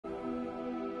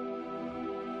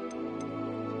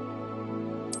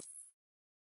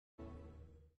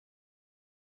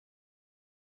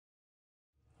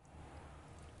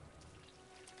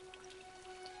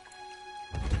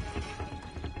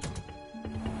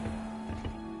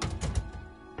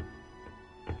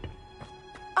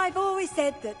I've always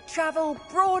said that travel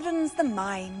broadens the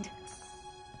mind.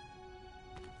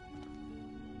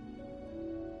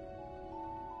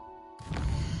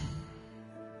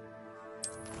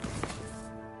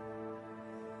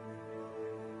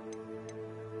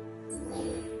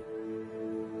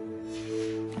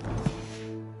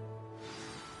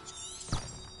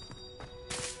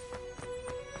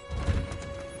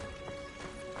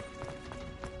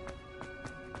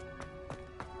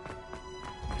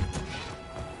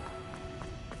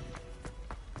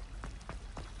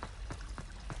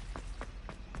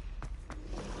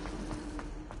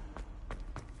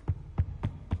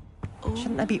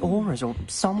 Shouldn't there be aurors or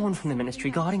someone from the Ministry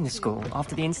guarding the school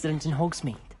after the incident in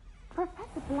Hogsmeade?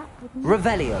 Professor Blackwood...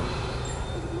 Revelio!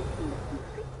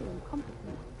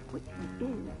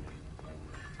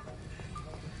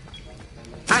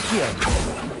 Accio!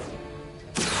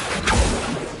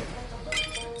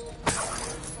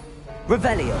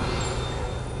 Revelio!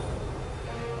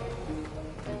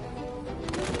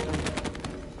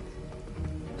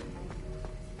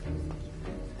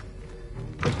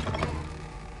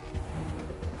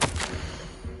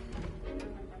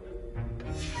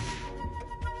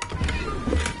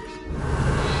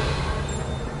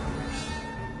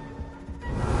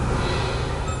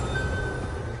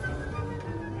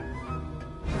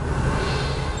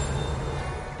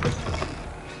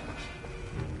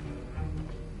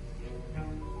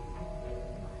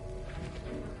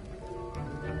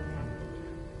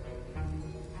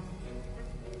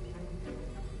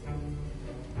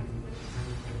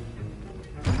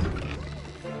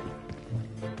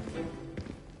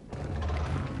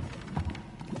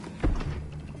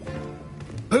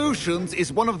 Potions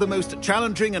is one of the most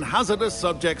challenging and hazardous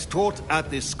subjects taught at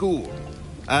this school.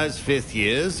 As fifth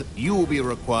years, you will be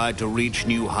required to reach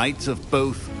new heights of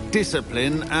both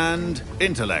discipline and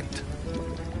intellect.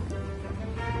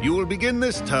 You will begin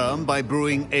this term by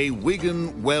brewing a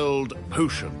Wigan-Weld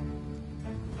potion.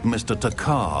 Mr.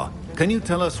 Takar, can you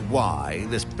tell us why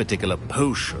this particular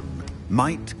potion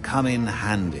might come in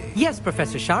handy? Yes,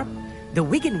 Professor Sharp. The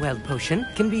Wigan-Weld potion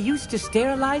can be used to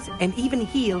sterilize and even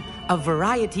heal a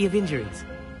variety of injuries.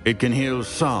 It can heal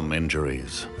some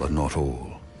injuries, but not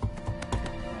all.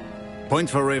 Point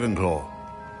for Ravenclaw.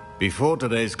 Before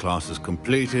today's class is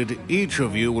completed, each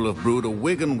of you will have brewed a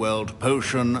Wigan-Weld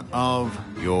potion of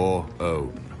your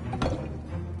own.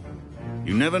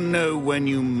 You never know when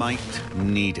you might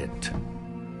need it.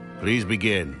 Please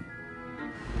begin.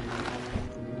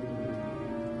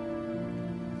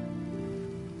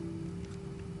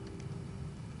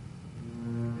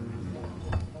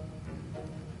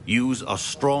 Use a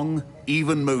strong,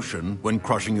 even motion when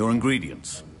crushing your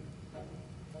ingredients.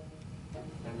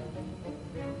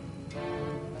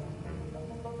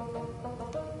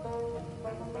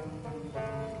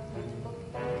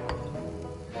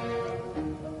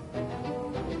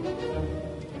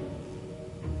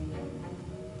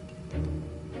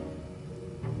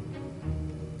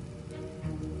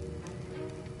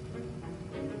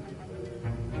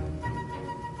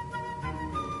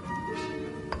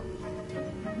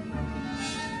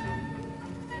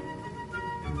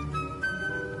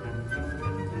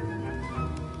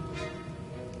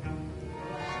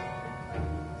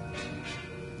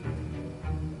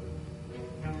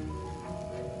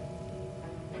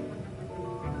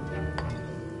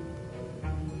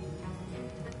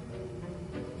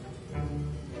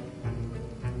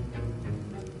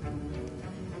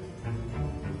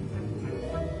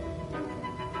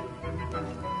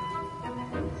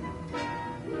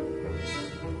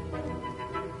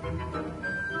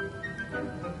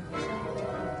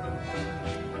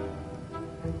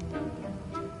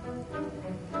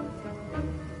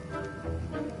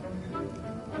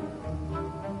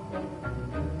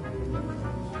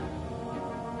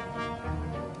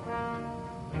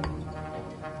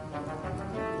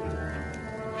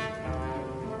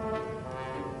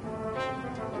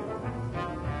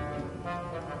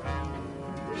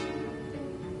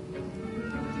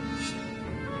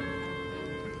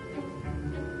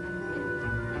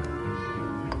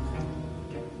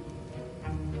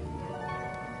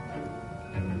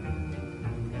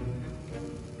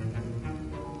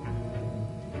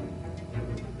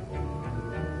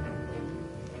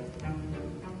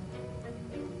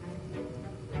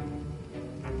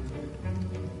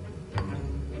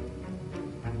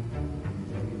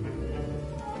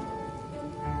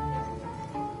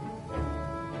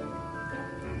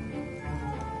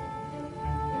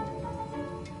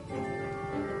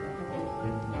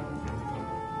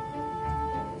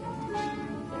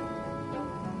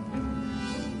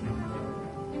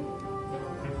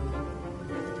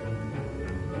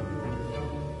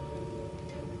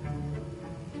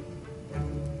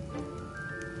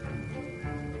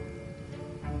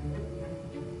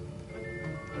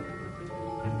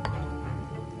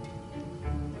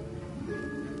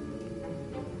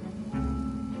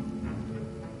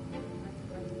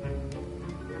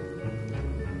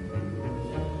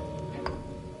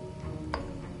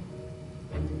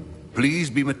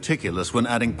 Please be meticulous when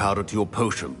adding powder to your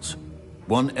potions.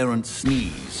 One errant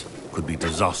sneeze could be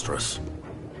disastrous.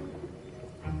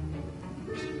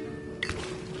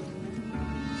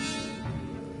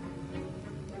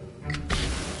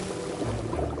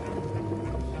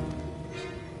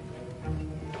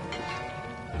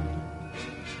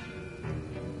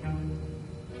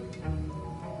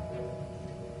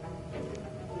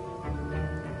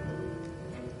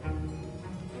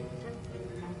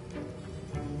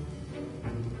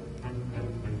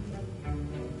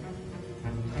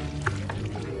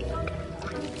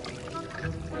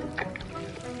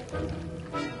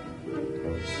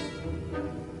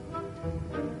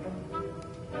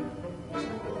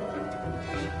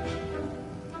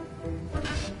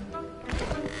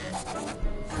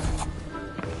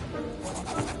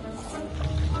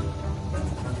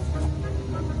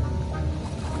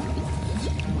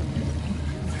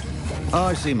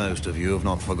 I see most of you have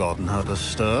not forgotten how to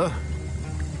stir.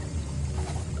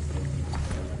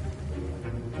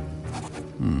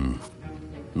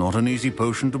 Not an easy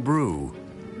potion to brew.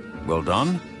 Well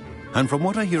done. And from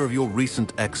what I hear of your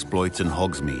recent exploits in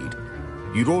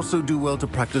Hogsmeade, you'd also do well to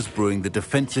practice brewing the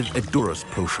defensive Edurus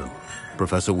potion.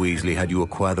 Professor Weasley had you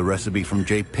acquire the recipe from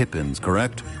J. Pippins,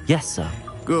 correct? Yes, sir.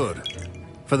 Good.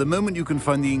 For the moment, you can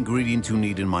find the ingredients you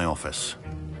need in my office.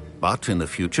 But in the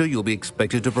future, you'll be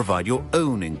expected to provide your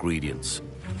own ingredients.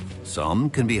 Some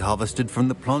can be harvested from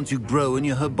the plants you grow in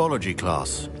your herbology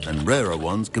class, and rarer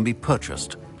ones can be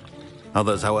purchased.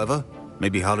 Others, however, may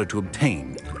be harder to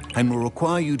obtain, and will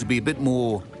require you to be a bit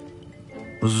more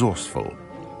resourceful.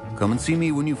 Come and see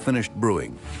me when you've finished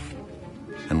brewing,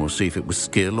 and we'll see if it was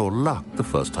skill or luck the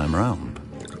first time around.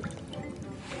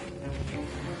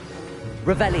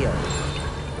 Revelio.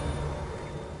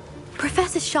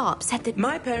 Professor Sharp said that...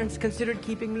 My parents considered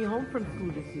keeping me home from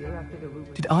school this year after the...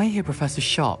 Did I hear Professor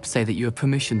Sharp say that you have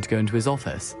permission to go into his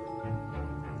office?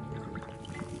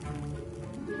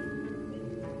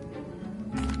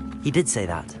 He did say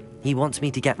that. He wants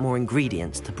me to get more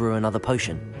ingredients to brew another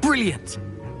potion. Brilliant!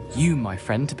 You, my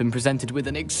friend, have been presented with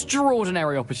an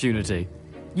extraordinary opportunity.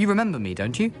 You remember me,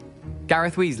 don't you?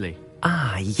 Gareth Weasley.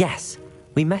 Ah, yes.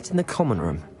 We met in the common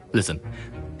room. Listen,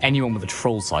 anyone with a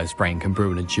troll-sized brain can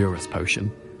brew an Edurus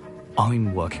potion.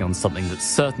 I'm working on something that's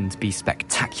certain to be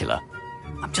spectacular.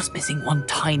 I'm just missing one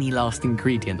tiny last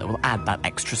ingredient that will add that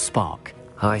extra spark.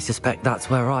 I suspect that's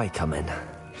where I come in.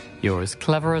 You're as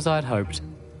clever as I'd hoped.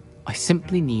 I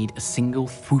simply need a single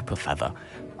Fwooper feather.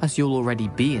 As you'll already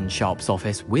be in Sharp's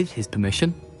office with his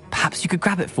permission, perhaps you could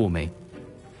grab it for me.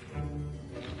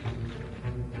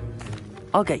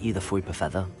 I'll get you the Fwooper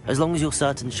feather, as long as you're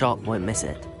certain Sharp won't miss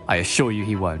it. I assure you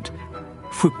he won't.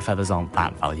 Fwooper feathers aren't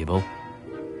that valuable.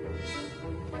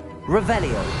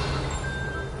 Revelio.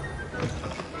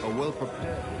 A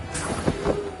well-prepared...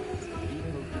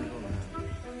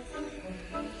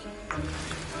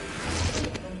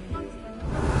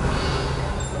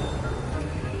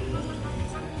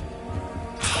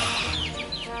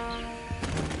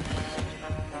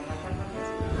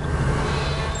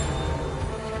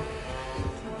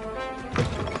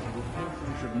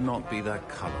 not be that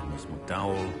color, Miss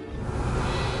McDowell.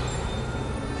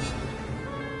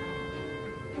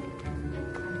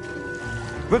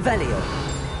 Revelio.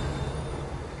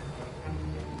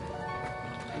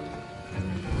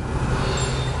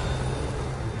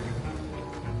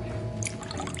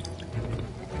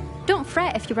 Don't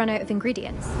fret if you run out of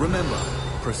ingredients. Remember,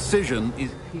 precision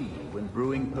is key when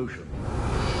brewing potions.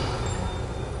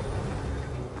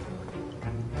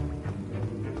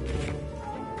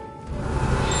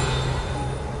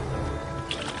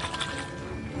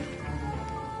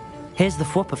 Here's the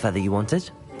Fwooper feather you wanted.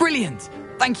 Brilliant!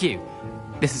 Thank you!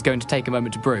 This is going to take a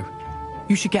moment to brew.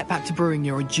 You should get back to brewing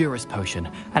your Edurus potion,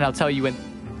 and I'll tell you when...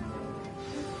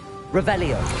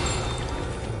 Revelio.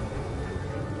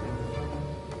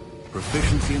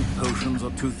 Proficiency in potions are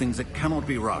two things that cannot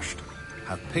be rushed.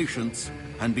 Have patience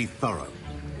and be thorough.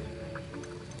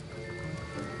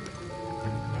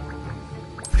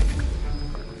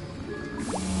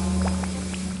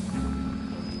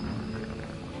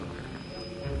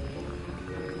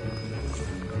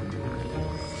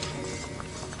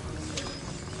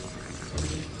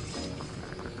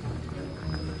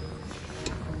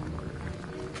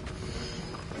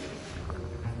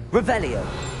 Revelio.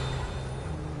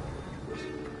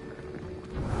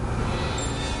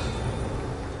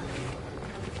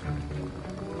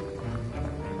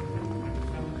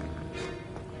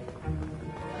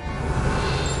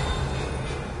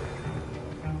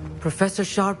 Professor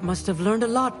Sharp must have learned a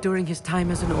lot during his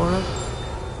time as an Auror.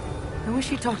 I wish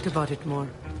he talked about it more.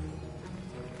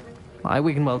 My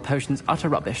Wiggenweld potion's utter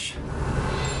rubbish.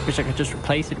 Wish I could just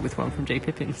replace it with one from J.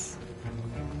 Pippin's.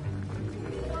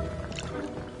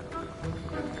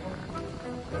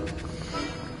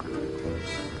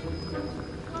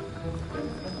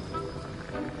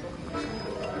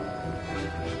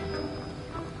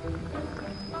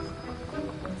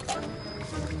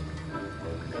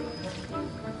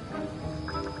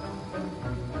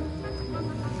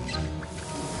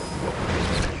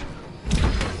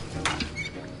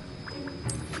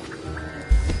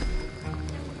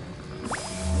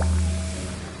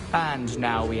 And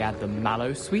now we add the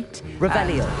mallow sweet.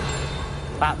 Revelio.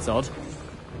 That's odd.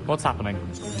 What's happening?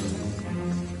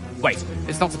 Wait,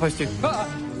 it's not supposed to. Ah!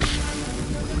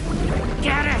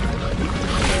 Get it!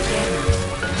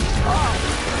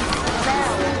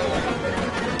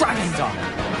 Dragon Dog!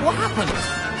 What happened?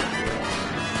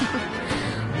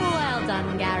 Well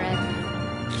done, Gareth.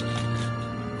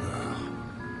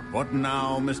 What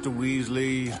now, Mr.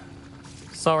 Weasley?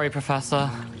 Sorry, Professor.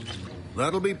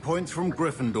 That'll be points from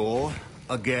Gryffindor.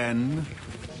 Again.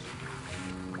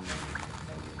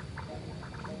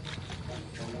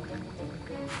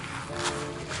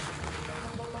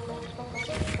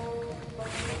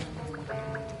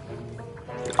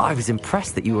 I was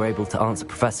impressed that you were able to answer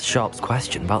Professor Sharp's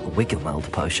question about the Wiggenweld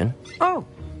potion. Oh,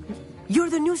 you're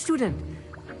the new student.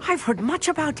 I've heard much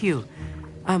about you.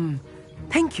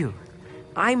 Thank you.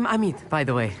 I'm Amit, by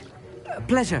the way.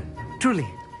 Pleasure, truly.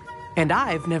 And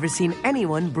I've never seen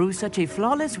anyone brew such a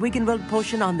flawless Wiggenweld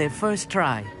potion on their first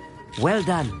try. Well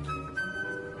done.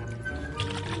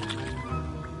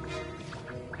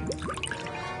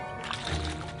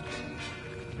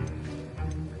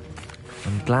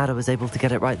 I'm glad I was able to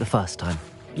get it right the first time.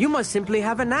 You must simply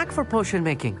have a knack for potion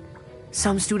making.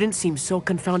 Some students seem so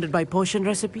confounded by potion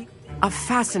recipe. A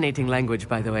fascinating language,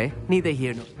 by the way. Neither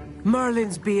here nor...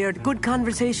 Merlin's beard, good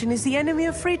conversation is the enemy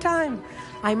of free time.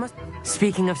 I must...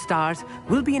 Speaking of stars,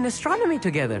 we'll be in astronomy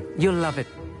together. You'll love it.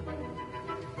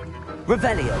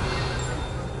 Revelio.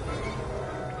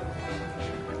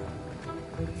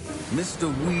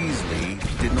 Mr.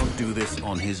 Weasley did not do this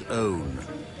on his own.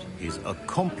 His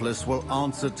accomplice will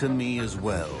answer to me as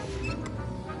well.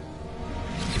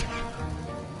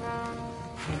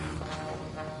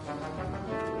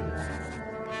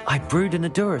 I brewed an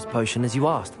Adura's potion as you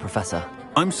asked, Professor.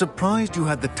 I'm surprised you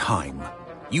had the time.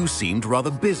 You seemed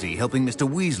rather busy helping Mr.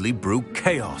 Weasley brew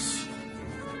chaos.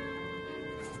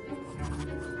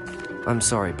 I'm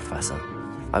sorry, Professor.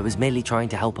 I was merely trying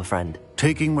to help a friend.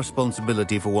 Taking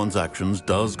responsibility for one's actions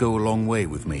does go a long way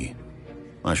with me.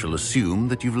 I shall assume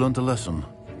that you've learnt a lesson.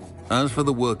 As for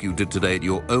the work you did today at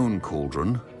your own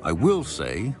cauldron, I will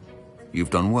say you've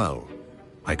done well.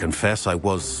 I confess I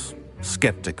was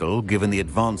skeptical, given the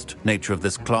advanced nature of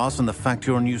this class and the fact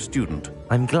you're a new student.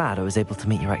 I'm glad I was able to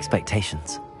meet your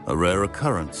expectations. A rare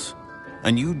occurrence.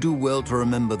 And you do well to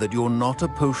remember that you're not a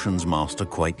potions master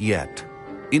quite yet.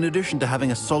 In addition to having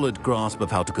a solid grasp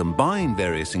of how to combine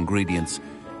various ingredients,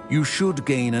 you should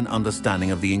gain an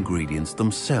understanding of the ingredients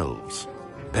themselves.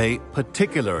 Pay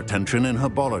particular attention in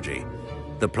herbology.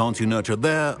 The plants you nurture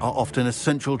there are often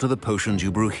essential to the potions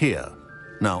you brew here.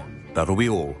 Now, that'll be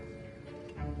all.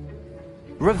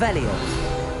 Revelio.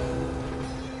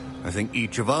 I think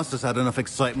each of us has had enough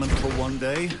excitement for one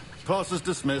day. Class is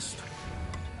dismissed.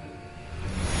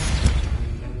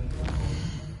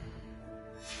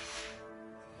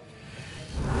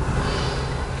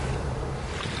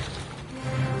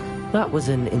 That was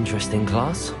an interesting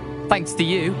class. Thanks to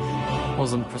you.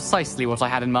 Wasn't precisely what I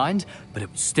had in mind, but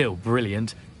it was still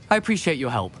brilliant. I appreciate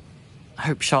your help. I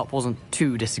hope Sharp wasn't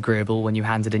too disagreeable when you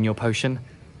handed in your potion.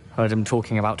 Heard him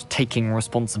talking about taking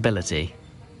responsibility.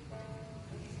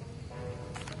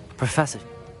 Professor.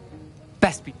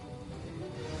 Best be...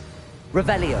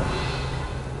 Revelio.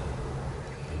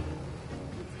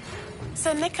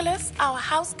 Sir Nicholas, our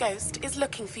house ghost, is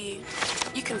looking for you.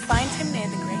 You can find him near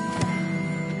the Great Hall.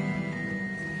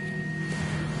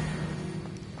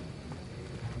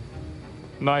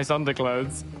 Nice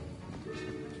underclothes.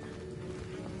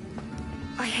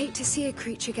 I hate to see a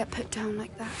creature get put down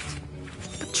like that.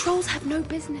 But trolls have no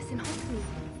business in Hogwarts.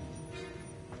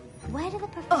 Where do the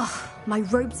Ugh, my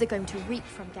robes are going to reek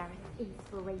from Gareth's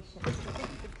inspiration. This is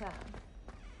the term.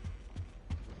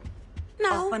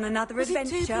 No. Off on another Was it 2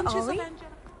 adventure, pinches are of we? Angela?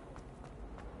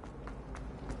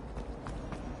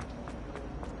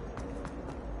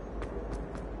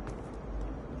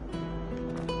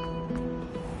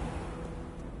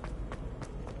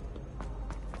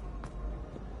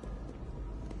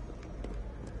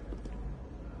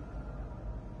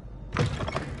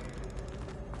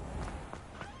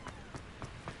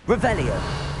 Revelio.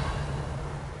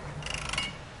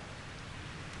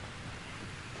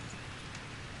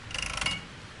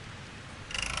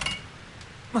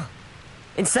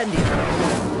 Incendio!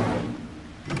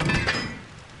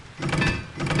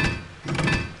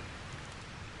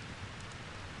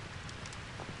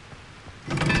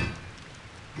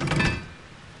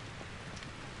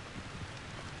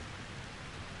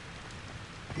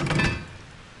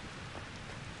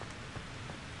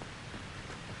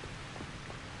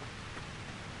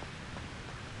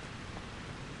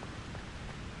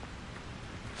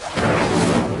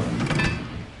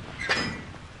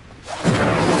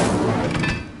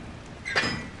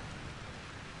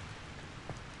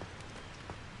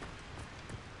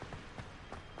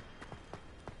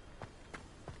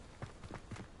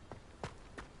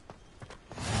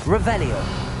 Revelio.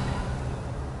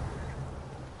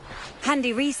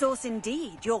 Handy resource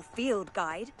indeed, your field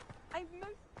guide.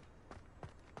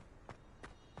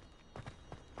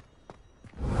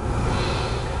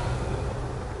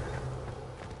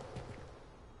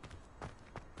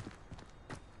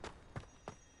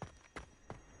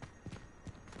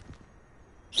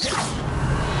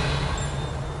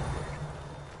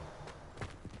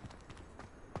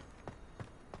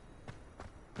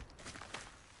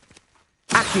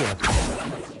 Accio.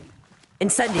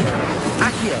 Incendio.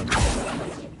 Accio.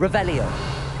 Revelio.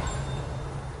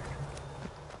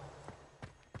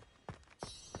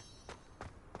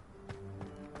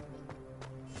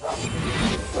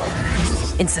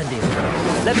 Incendio.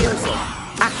 Levioso.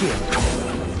 Accio.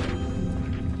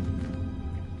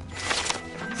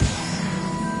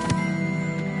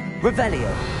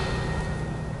 Revelio.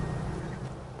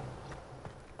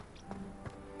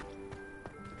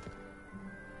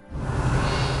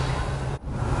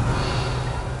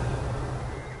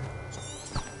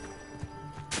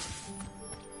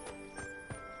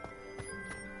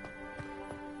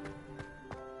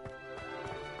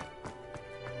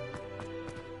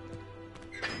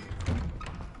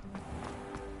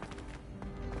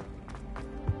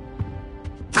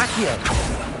 Accio.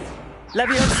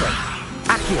 Levioso.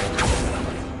 Accio.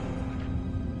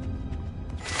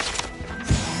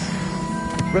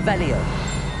 Revelio.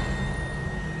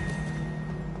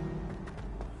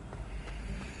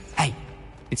 Hey,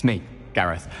 it's me,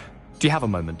 Gareth. Do you have a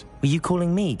moment? Were you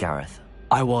calling me, Gareth?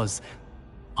 I was.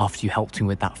 After you helped me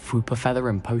with that Fupa feather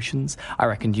and potions, I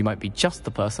reckoned you might be just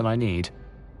the person I need.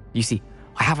 You see,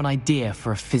 I have an idea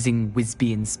for a fizzing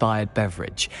Whizbee-inspired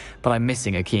beverage, but I'm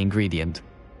missing a key ingredient.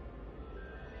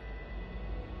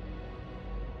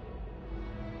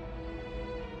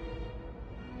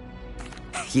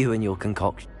 You and your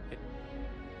concoction.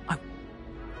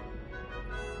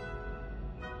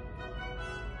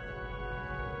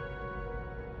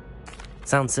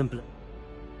 Sounds simple.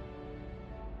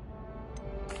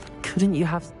 Couldn't you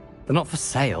have... They're not for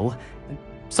sale.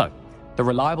 So, the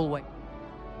reliable way...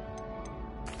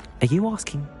 Are you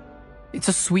asking? It's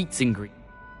a sweets ingredient.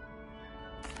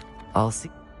 I'll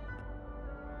see.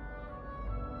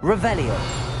 Revelio.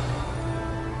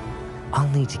 I'll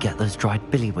need to get those dried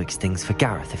billywigs things for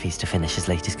Gareth if he's to finish his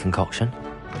latest concoction.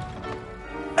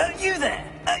 You there?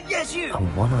 Yes, you. A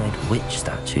one-eyed witch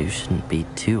statue shouldn't be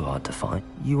too hard to find.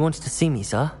 You wanted to see me,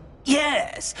 sir?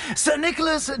 Yes, Sir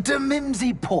Nicholas de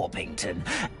Mimsy Porpington,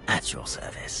 at your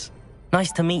service.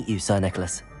 Nice to meet you, Sir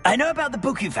Nicholas. I know about the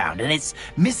book you found and its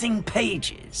missing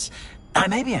pages. I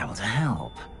may be able to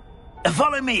help.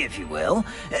 Follow me, if you will.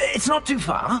 It's not too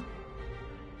far.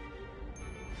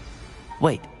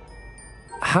 Wait.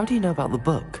 How do you know about the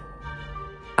book?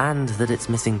 And that it's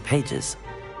missing pages?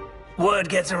 Word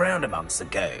gets around amongst the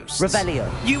ghosts.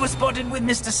 Revelio. You were spotted with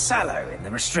Mr. Sallow in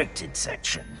the restricted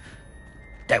section.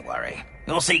 Don't worry.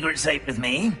 Your secret's safe with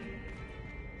me.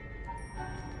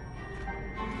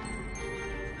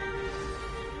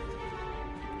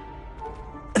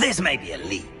 This may be a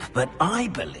leap, but I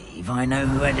believe I know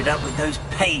who ended up with those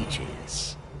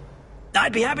pages.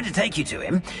 I'd be happy to take you to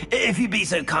him, if you'd be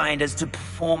so kind as to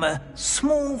perform a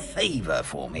small favor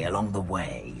for me along the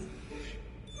way.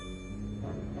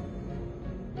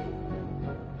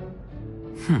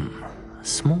 A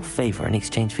small favor in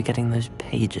exchange for getting those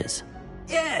pages.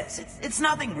 Yes, it's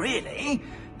nothing really.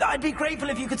 I'd be grateful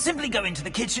if you could simply go into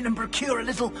the kitchen and procure a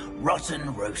little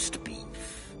rotten roast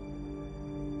beef.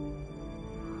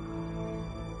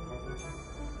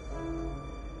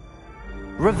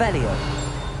 Revelio.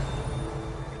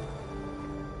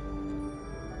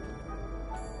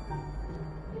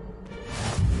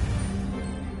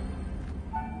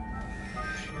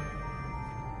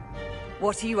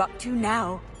 What are you up to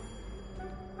now?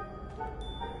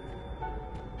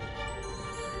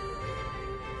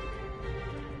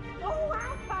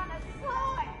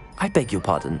 I beg your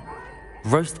pardon.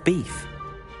 Roast beef.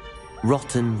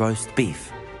 Rotten roast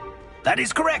beef. That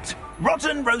is correct.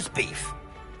 Rotten roast beef.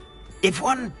 If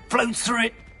one floats through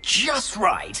it just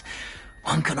right,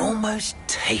 one can almost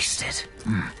taste it.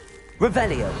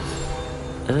 Revelio.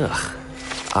 Ugh.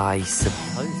 I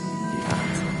suppose I could do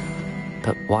that.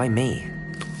 But why me?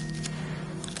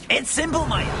 It's simple,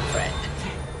 my young friend.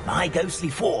 My ghostly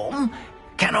form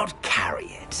cannot carry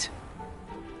it.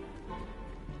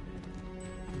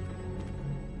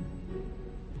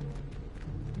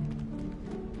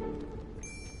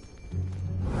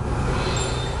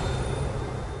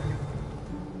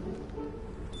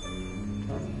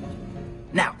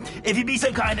 Now, if you'd be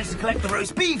so kind as to collect the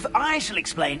roast beef, I shall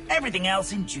explain everything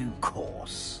else in due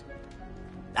course.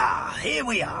 Ah, here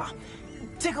we are.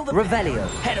 Tickle the Revelio.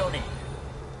 pear. Head on in.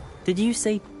 Did you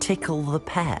say tickle the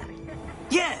pear?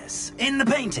 Yes, in the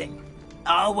painting.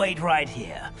 I'll wait right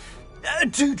here.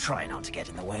 Do try not to get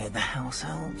in the way of the house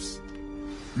elves.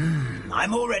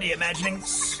 I'm already imagining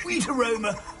sweet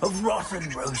aroma of rotten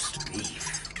roast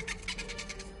beef.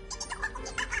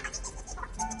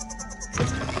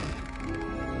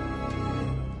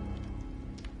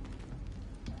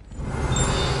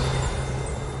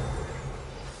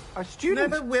 Our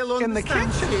students never will in the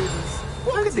understand kitchen. students.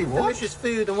 What could they watch? Delicious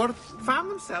food and what found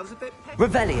themselves a bit...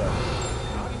 Revelio.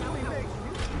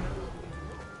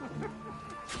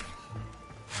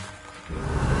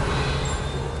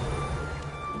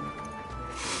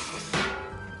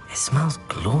 It smells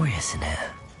glorious in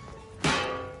here.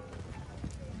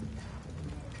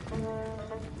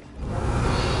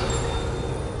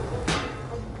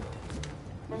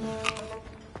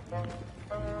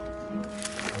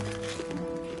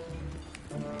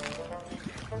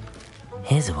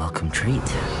 Here's a welcome treat.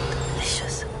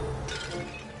 Delicious.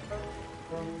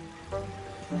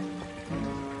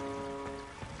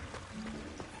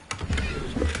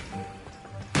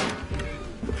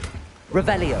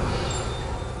 Revelio.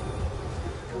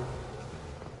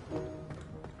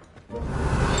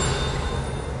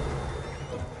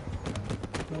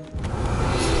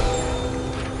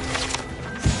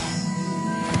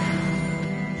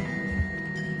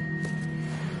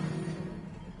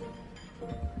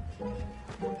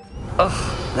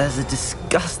 Ugh, there's a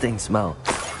disgusting smell.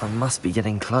 I must be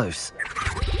getting close.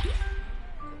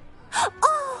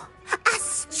 Oh, a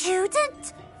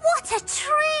student? What a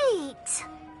treat!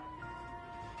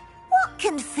 What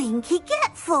can Finky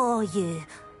get for you?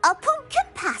 A pumpkin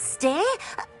pasty?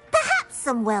 Perhaps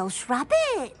some Welsh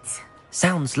rabbit?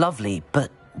 Sounds lovely,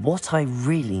 but what I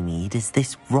really need is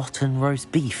this rotten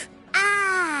roast beef.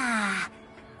 Ah,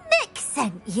 Nick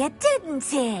sent you, didn't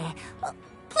he?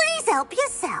 Please help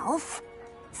yourself.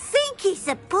 Finky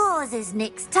supposes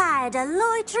Nick's tired of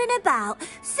loitering about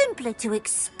simply to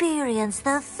experience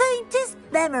the faintest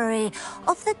memory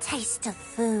of the taste of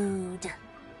food.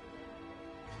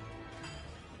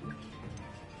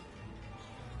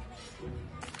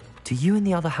 Do you and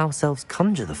the other house elves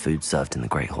conjure the food served in the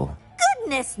Great Hall?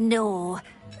 Goodness, no.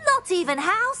 Not even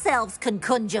house elves can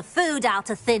conjure food out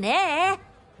of thin air.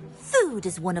 Food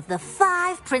is one of the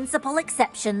 5 principal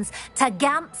exceptions to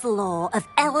Gamp's law of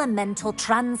elemental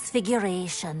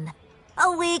transfiguration.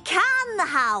 We can,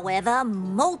 however,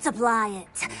 multiply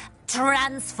it,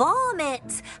 transform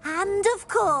it, and, of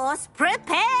course,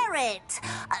 prepare it.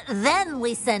 Then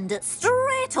we send it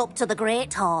straight up to the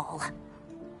Great Hall.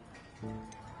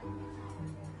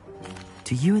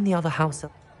 Do you and the other house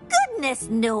elves... Goodness,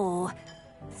 no.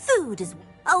 Food is...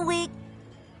 we...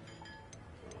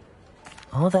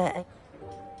 Are there...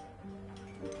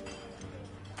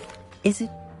 Is it...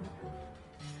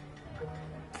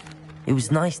 It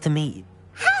was nice to meet you.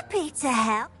 Happy to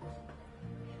help.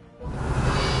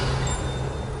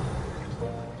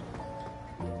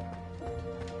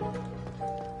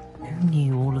 Who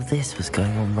knew all of this was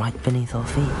going on right beneath our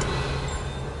feet?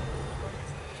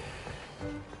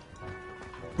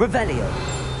 Revelio.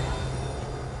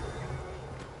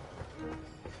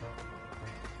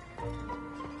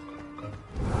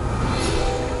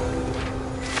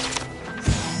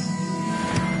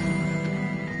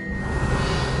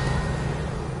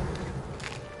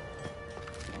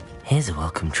 Here's a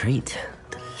welcome treat.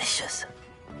 Delicious.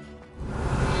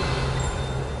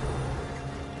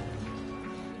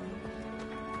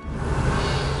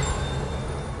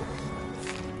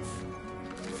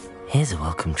 Here's a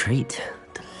welcome treat.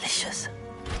 Delicious.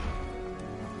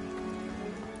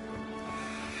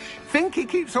 Finky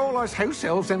keeps all us house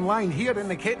elves in line here in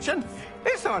the kitchen.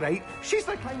 It's all right. She's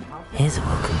the kind of... Here's a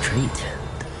welcome treat.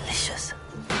 Delicious.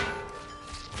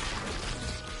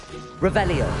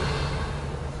 Revelio.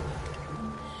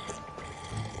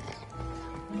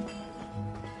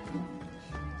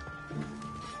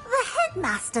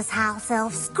 Headmaster's house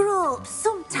elf Scrope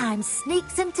sometimes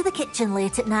sneaks into the kitchen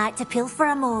late at night to pilfer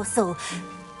a morsel.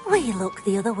 We look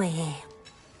the other way.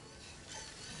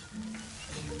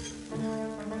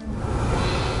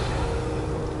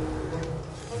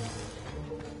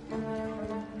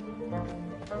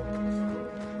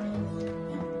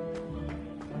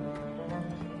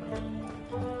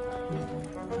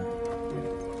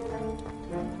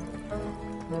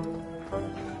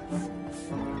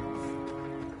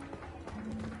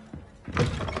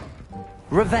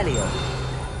 Revelio.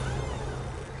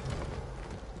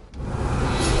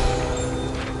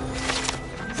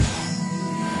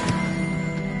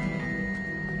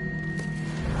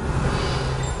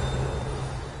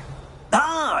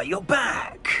 Ah, you're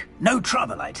back. No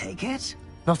trouble, I take it?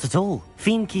 Not at all.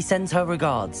 Fienke sends her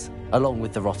regards, along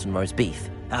with the rotten roast beef.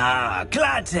 Ah,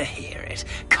 glad to hear it.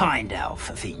 Kind elf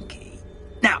for Fienke.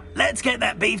 Now, let's get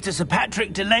that beef to Sir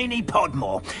Patrick Delaney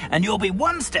Podmore, and you'll be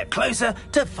one step closer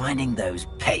to finding those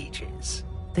pages.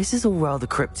 This is all rather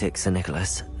cryptic, Sir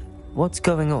Nicholas. What's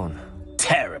going on?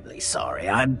 Terribly sorry,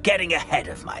 I'm getting ahead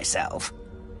of myself.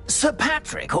 Sir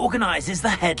Patrick organises the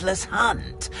Headless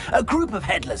Hunt, a group of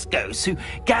headless ghosts who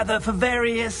gather for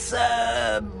various,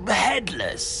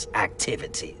 headless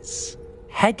activities.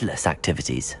 Headless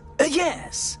activities?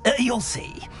 Yes, you'll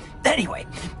see. Anyway,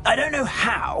 I don't know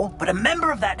how, but a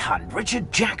member of that hunt,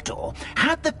 Richard Jackdaw,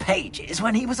 had the pages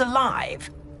when he was alive.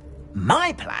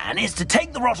 My plan is to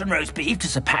take the rotten roast beef to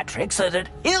Sir Patrick so that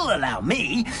he'll allow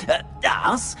me,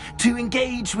 us, to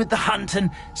engage with the hunt and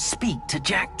speak to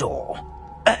Jackdaw.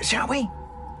 Shall we?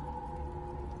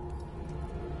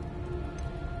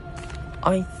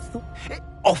 I thought...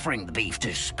 Offering the beef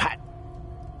to Sir Pat...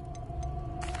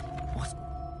 What?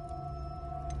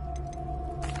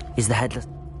 Is the headless...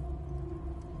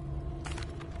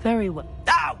 Very well.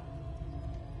 Ow!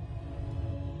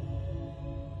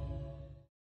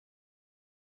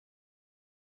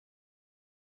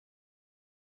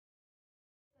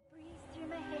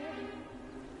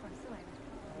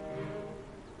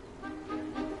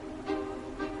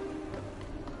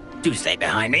 Do stay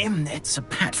behind me. It's Sir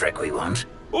Patrick we want.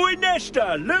 Oi,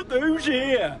 Nesta, look who's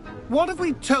here. What have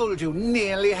we told you,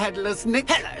 nearly headless Nick?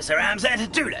 Hello, Sir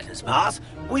Ramsett. Do let us pass.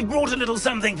 We brought a little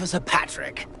something for Sir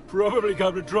Patrick. Probably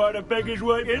come to try to beg his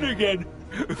way in again.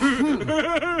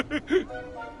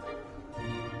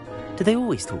 Do they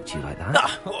always talk to you like that?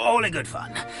 Ah, all in good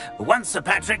fun. Once Sir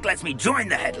Patrick lets me join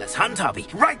the Headless Hunt, I'll be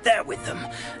right there with them.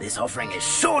 This offering is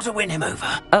sure to win him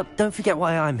over. Don't forget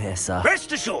why I'm here, sir.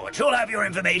 Rest assured, you'll have your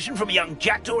information from young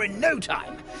Jackdaw in no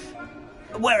time.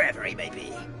 Wherever he may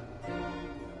be.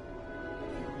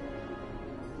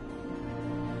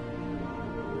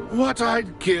 What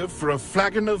I'd give for a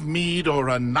flagon of mead or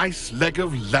a nice leg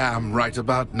of lamb right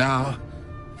about now.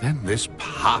 Then this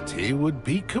party would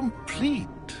be complete.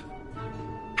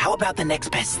 How about the next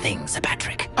best thing, Sir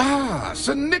Patrick? Ah,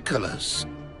 Sir Nicholas.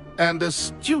 And a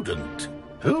student.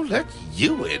 Who let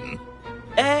you in?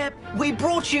 We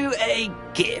brought you a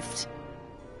gift.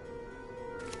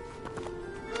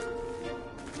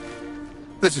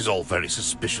 This is all very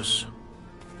suspicious.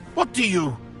 What do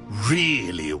you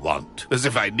really want? As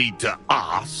if I need to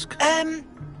ask.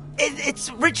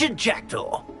 It's Richard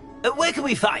Jackdaw. Where can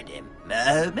we find him?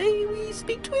 May we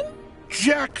speak to him?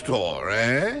 Jackdaw,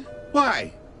 eh?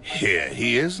 Why, here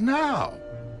he is now.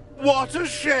 What a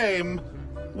shame.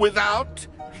 Without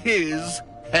his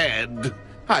head.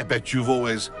 I bet you've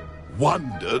always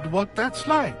wondered what that's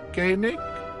like, eh, Nick?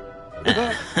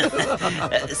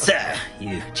 Sir,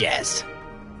 you jest.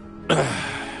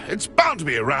 It's bound to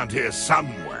be around here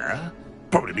somewhere.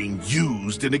 Probably being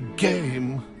used in a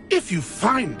game. If you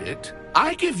find it,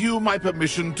 I give you my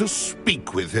permission to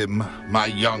speak with him, my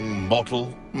young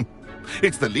mortal.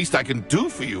 It's the least I can do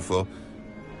for you for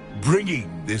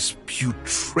bringing this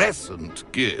putrescent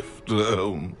gift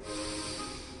home.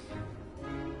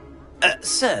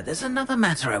 Sir, there's another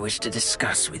matter I wish to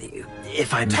discuss with you,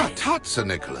 if I may. Tut, tut, Sir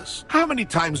Nicholas. How many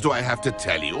times do I have to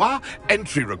tell you? Our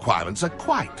entry requirements are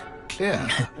quite clear.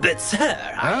 But,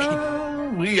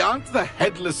 sir, we aren't the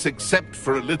headless except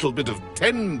for a little bit of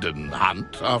tendon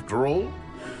hunt, after all.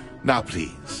 Now,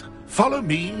 please, follow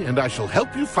me, and I shall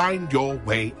help you find your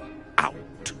way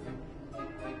out.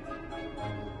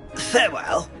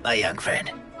 Farewell, my young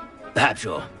friend. Perhaps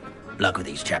your luck with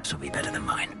these chaps will be better than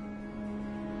mine.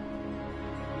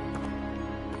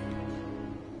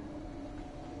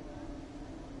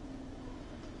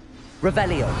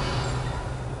 Revelio.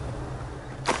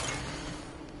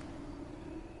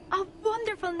 A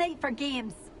wonderful night for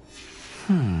games.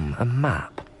 A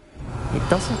map. It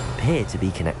doesn't appear to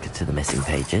be connected to the missing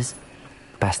pages.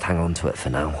 Best hang on to it for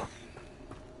now.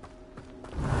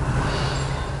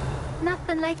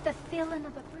 Nothing like the feeling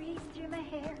of a breeze through my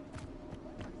hair.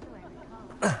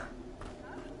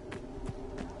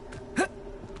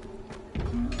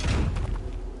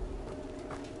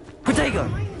 Protego!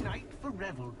 Night for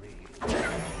revelry.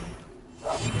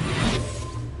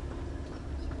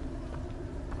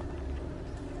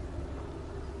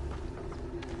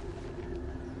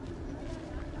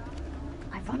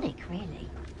 Ironic, really.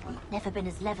 Never been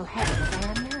as level-headed as I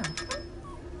am now.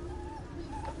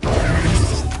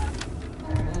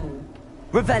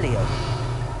 Revelio.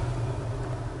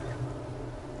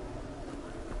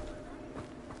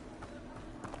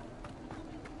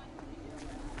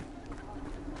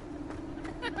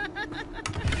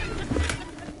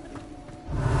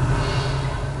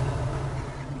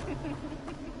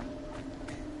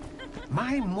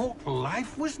 My mortal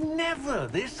life was never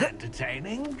this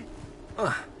entertaining.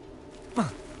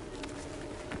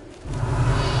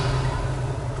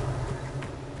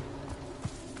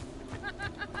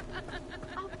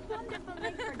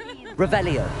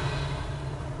 Revelio.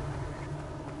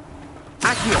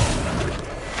 Accio.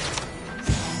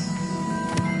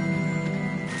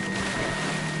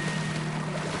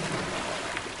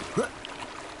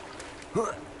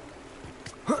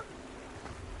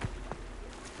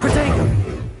 Protego.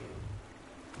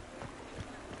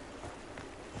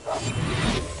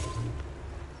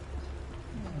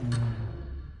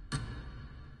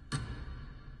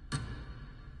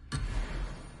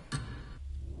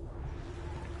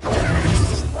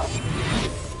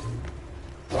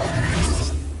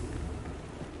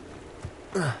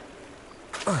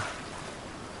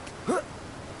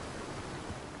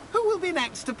 Who will be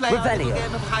next to play our Revelio. little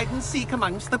game of hide and seek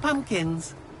amongst the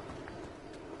pumpkins?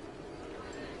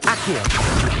 Accio.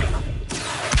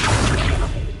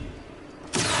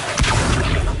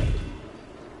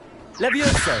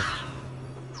 Levioso.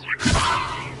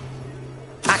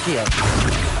 Accio.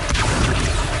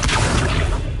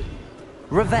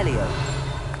 Revelio.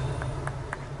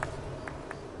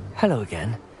 Hello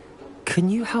again. Can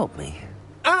you help me?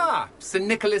 Ah, Sir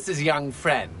Nicholas's young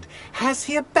friend. Has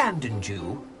he abandoned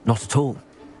you? Not at all.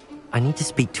 I need to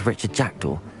speak to Richard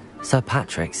Jackdaw. Sir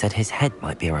Patrick said his head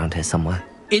might be around here somewhere.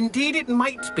 Indeed it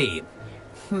might be.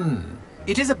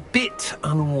 It is a bit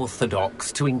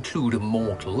unorthodox to include a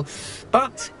mortal,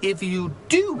 but if you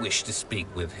do wish to speak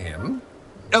with him...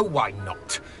 Oh, why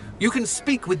not? You can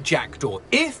speak with Jackdaw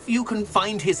if you can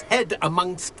find his head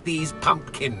amongst these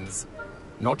pumpkins.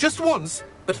 Not just once,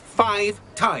 but 5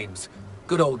 times.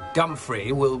 Good old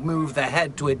Dumfrey will move the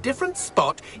head to a different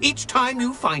spot each time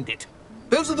you find it.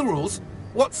 Those are the rules.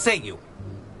 What say you?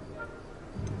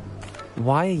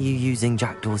 Why are you using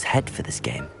Jackdaw's head for this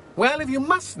game? Well, if you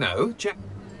must know,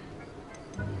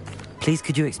 Please,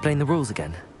 could you explain the rules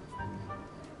again?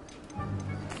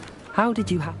 How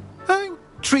did you have...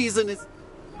 treason is...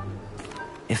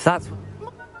 If that's...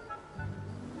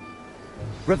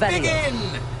 Revelio. Begin!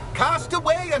 Cast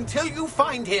away until you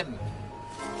find him.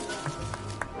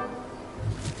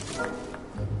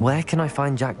 Where can I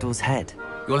find Jackdaw's head?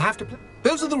 You'll have to...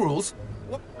 Those are the rules.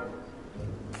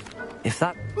 If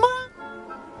that...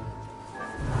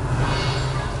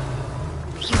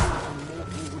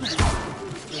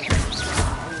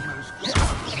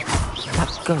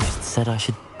 That ghost said I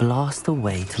should blast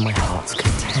away to my heart's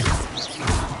content.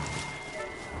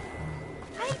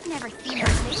 I've never seen her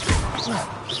face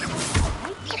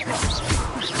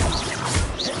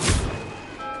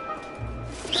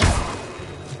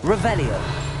Revelio.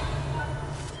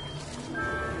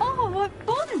 Oh, what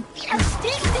fun! A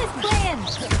stick is playing!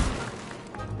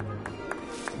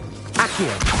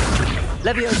 Accio.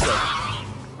 Levioso.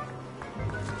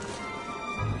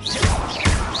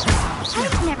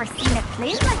 I've never seen it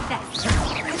played like this.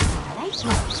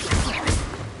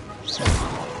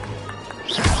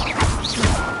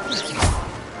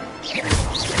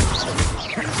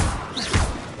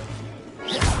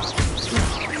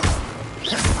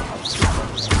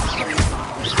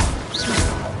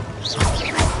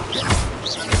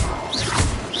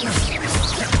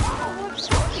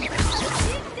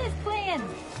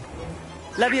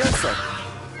 Levioso.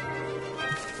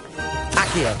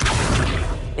 Accio.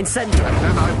 Incendio. And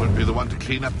then I would be the one to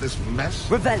clean up this mess.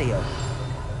 Revelio.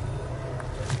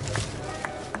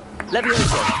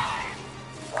 Levioso.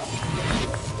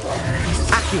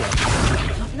 Accio.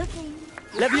 Keep looking.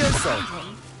 Levioso.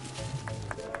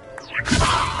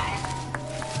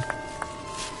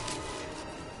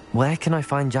 Where can I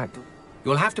find Jackdaw?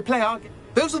 You'll have to play our game.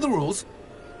 Those are the rules.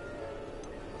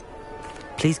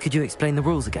 Please, could you explain the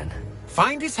rules again?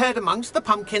 Find his head amongst the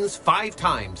pumpkins 5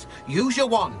 times. Use your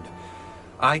wand.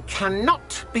 I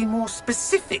cannot be more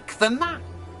specific than that.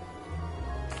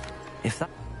 If that...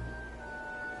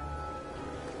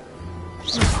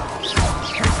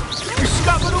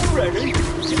 Discover the ready?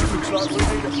 Looks like we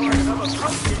need to find another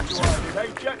pumpkin to hide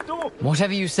in, eh, Jackdaw?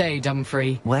 Whatever you say,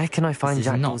 Dumfrey. Where can I find This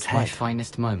is Jackdaw's not my head?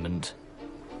 finest moment.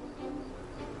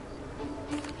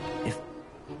 If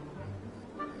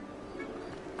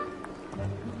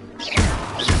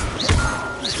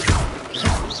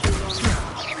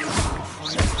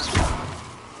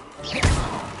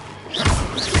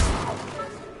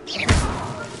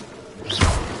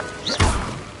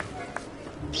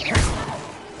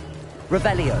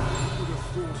Revelio. I would have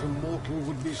thought a mortal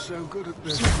would be so good at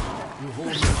this. You've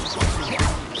almost got him.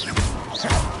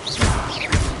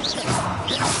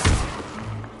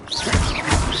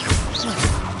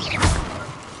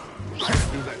 I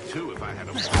could do that too if I had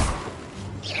a wand.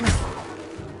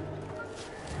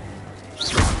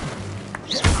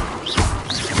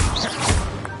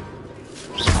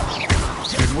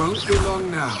 It won't be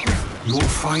long now. You'll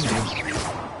find him.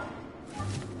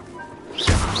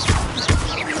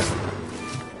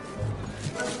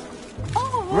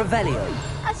 Revelio.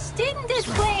 A student is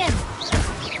playing.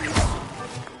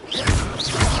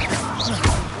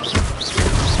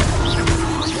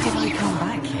 Why did I come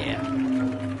back here?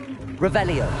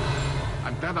 Revelio.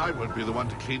 I'm glad I won't be the one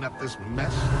to clean up this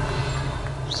mess.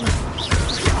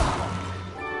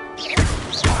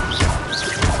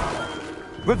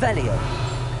 Revelio.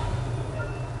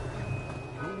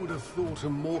 Who would have thought a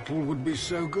mortal would be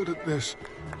so good at this?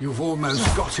 You've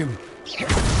almost got him.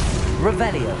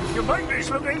 Revelio. You make this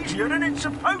look easier than it's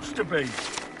supposed to be.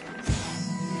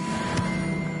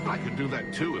 I could do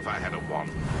that too if I had a wand.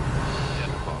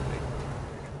 Yeah, probably.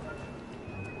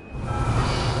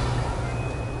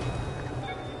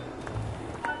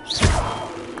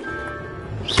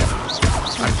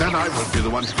 I'm glad I won't be the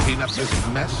one to clean up this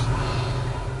mess.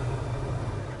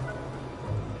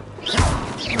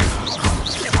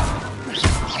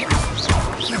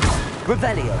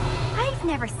 Revelio. I've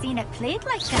never seen it played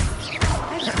like this.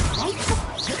 I would like to.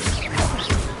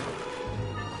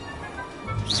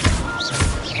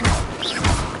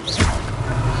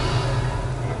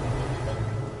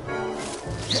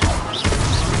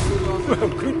 Well,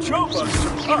 good job, I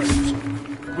suppose.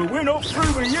 But we're not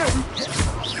through with you.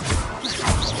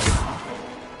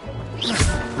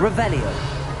 Revelio.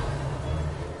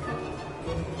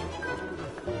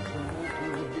 Who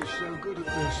would be so good at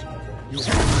this? You've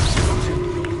almost got him.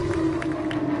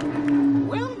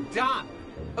 Well done!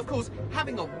 Of course,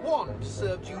 having a wand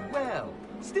served you well.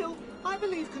 Still, I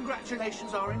believe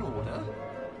congratulations are in order.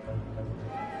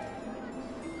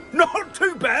 Not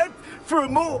too bad for a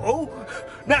mortal.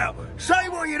 Now, say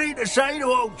what you need to say to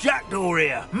old Jackdaw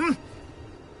here, hmm?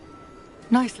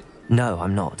 Nicely. No,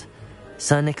 I'm not.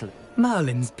 Sir Nicholas.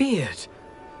 Merlin's beard.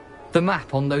 The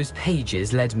map on those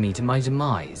pages led me to my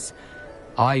demise.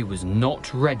 I was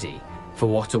not ready for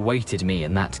what awaited me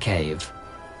in that cave.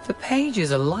 The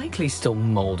pages are likely still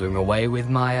mouldering away with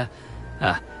my,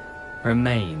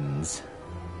 remains.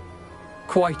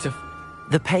 Quite a...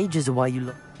 The pages are why you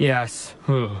look... Yes.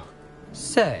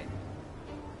 Say.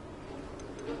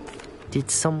 Did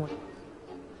someone...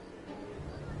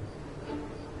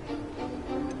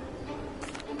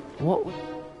 What...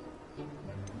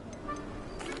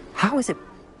 How is it...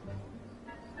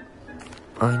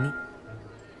 I need...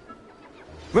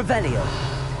 Revelio.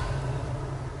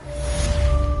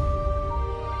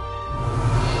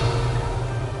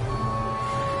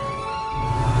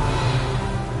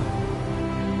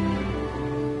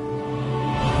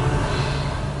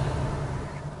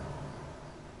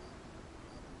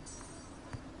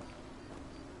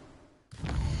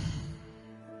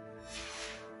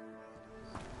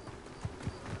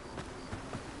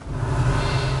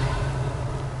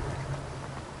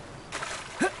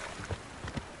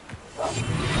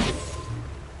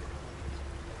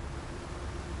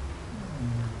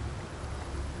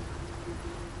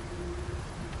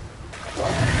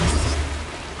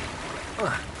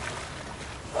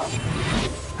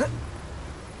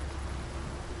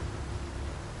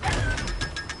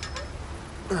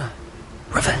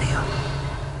 Revelio.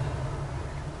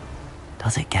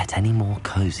 Does it get any more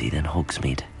cozy than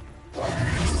Hogsmeade?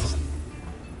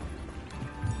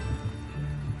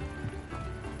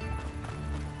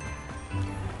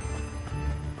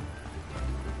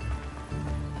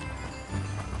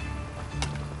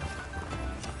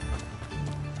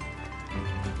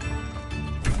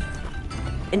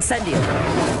 Incendio!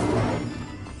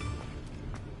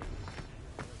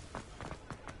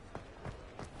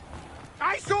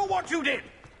 I saw what you did!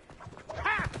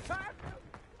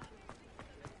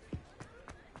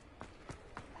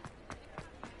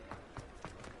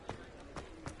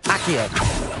 Accio.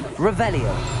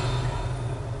 Revelio.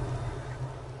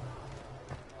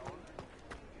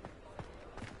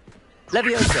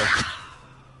 Levioso.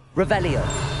 Revelio.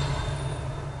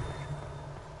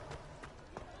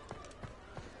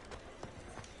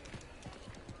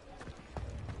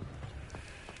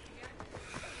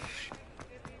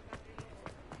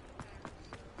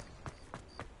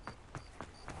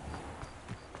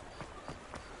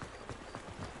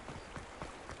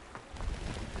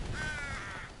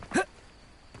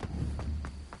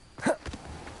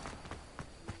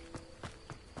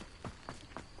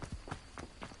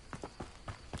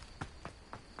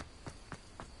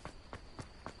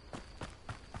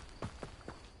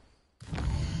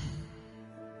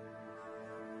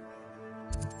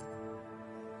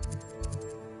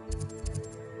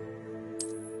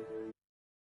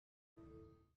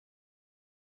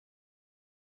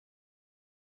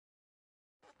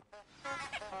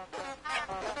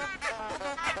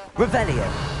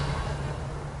 Revelio.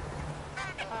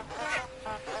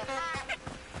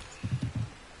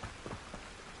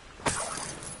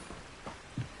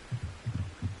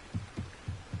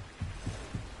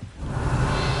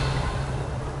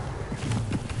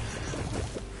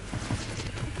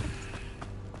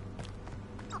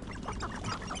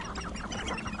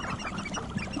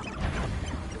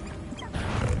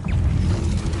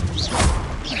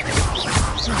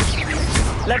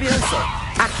 Levioso.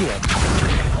 Accio.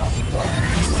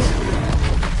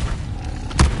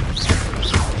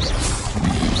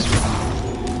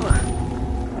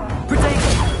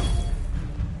 Protego.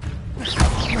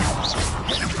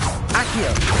 Accio.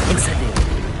 Incendio.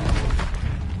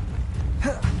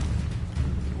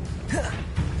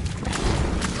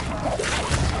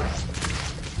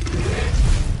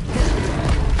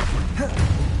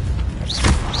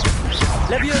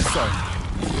 Levioso.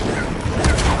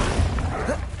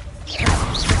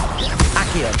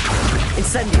 Accio.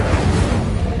 Incendio.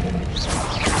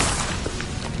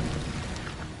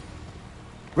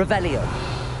 Revelio.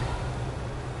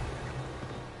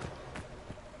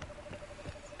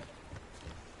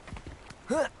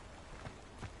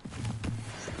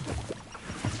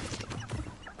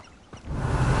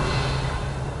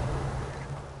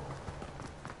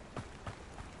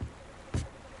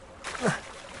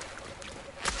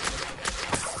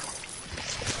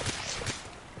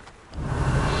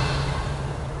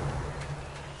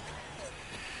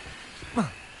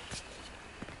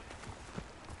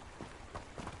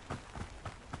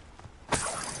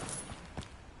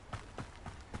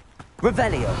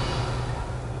 Revelio.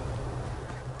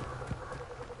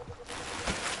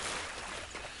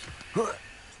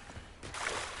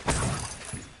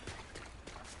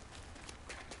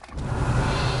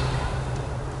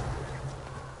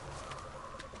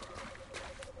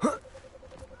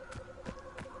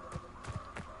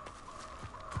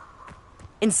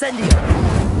 Incendio.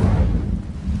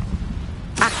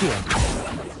 Accio.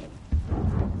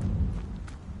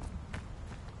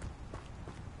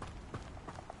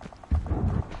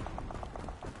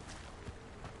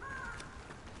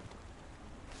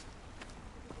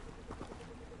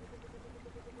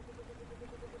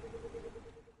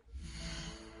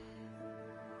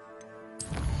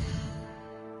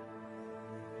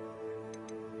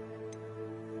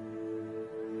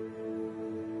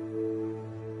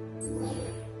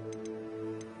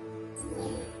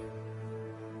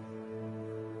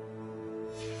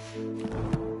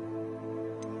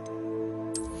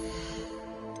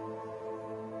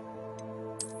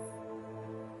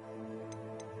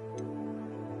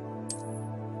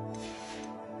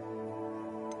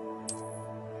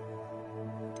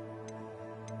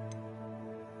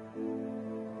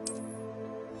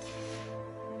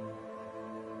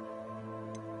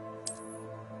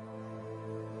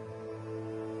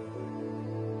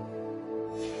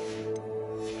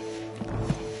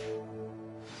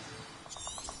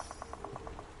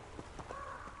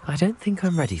 I don't think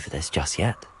I'm ready for this just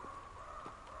yet.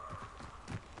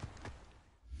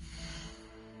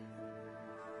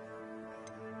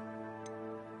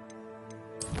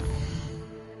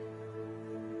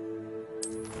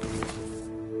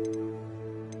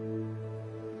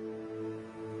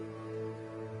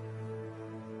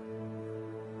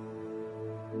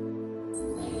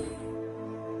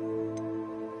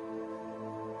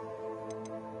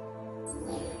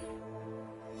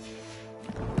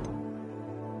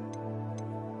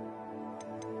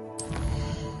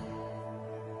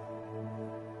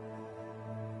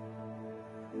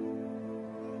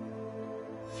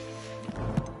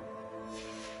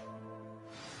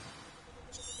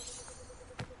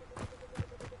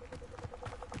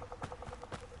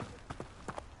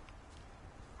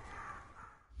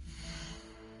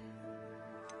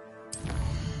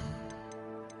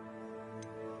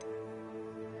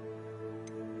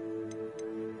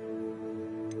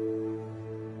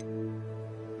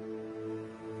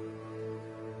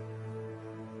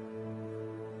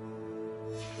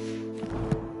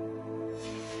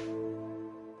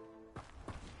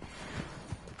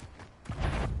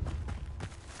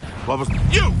 What was...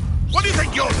 You! What do you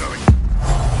think you're doing?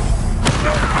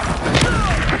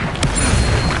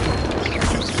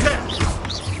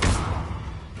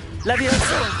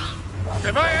 Leviosa!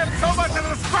 If I had so much as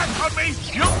a scratch on me,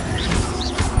 you...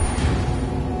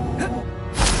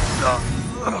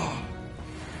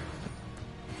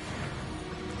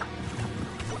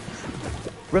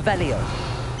 Revelio.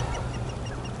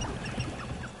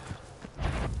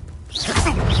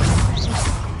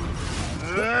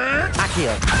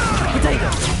 Accio. Potato.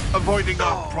 Avoiding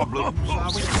our problems,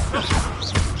 are we?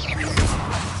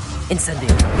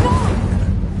 Incendio.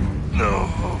 No.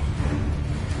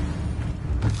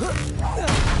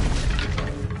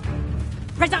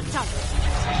 Reducto!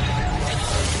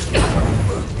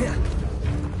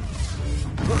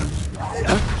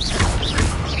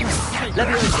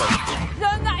 Leviosa.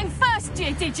 Learn that in first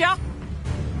year, did ya?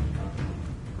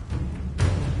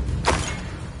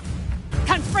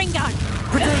 Confringo!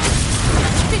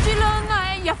 Did you learn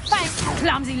that in your face,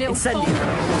 clumsy little Incendio. fool?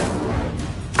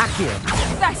 Accio.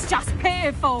 That's just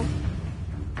pitiful!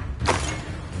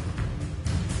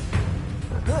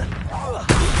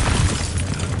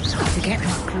 To get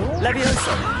this claw?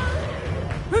 Leviosa.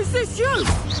 Is this you?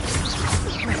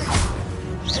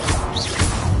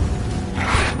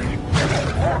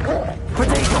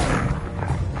 Potato.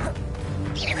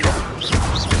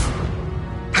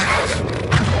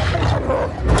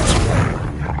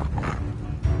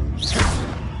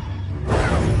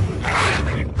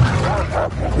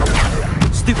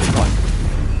 Stupid one.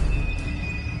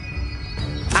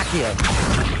 Accio.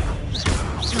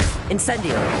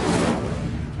 Incendio.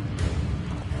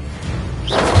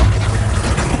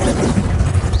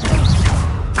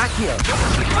 Accio.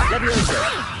 Leviosa.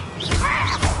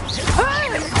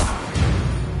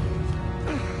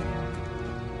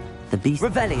 The beast.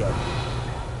 Revelio.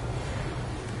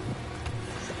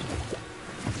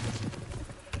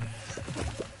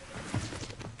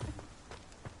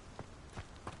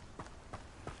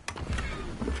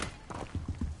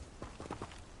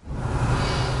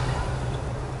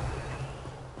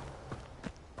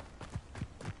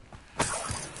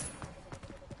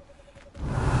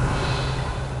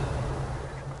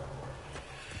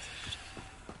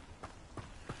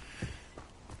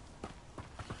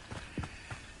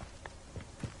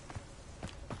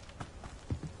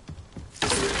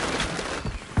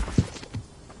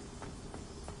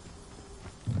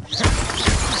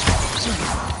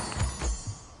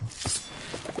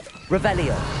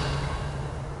 Revelio.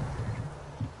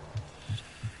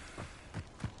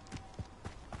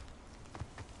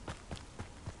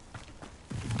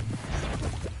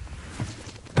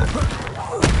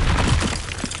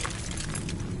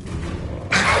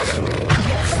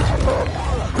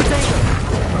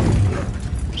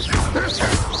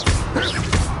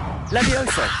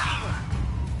 Leviosa.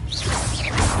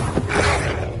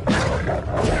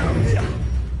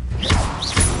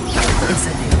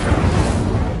 Incendio.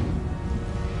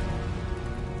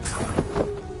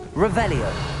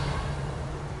 Revelio.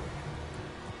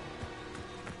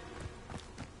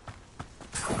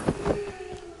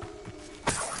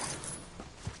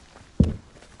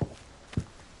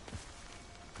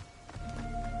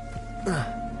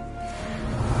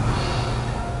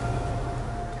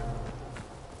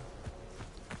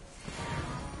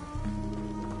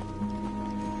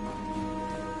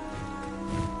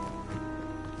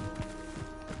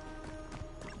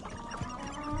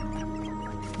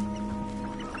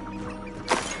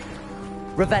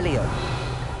 Revelio.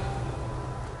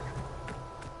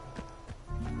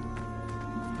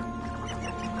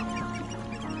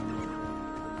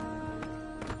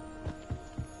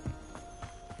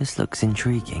 This looks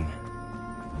intriguing.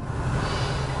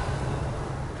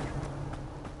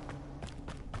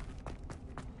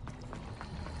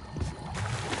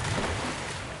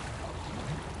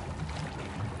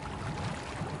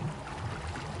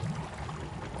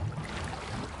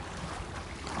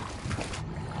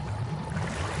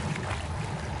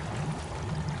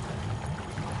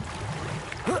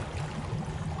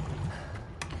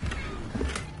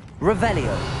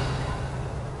 Revelio.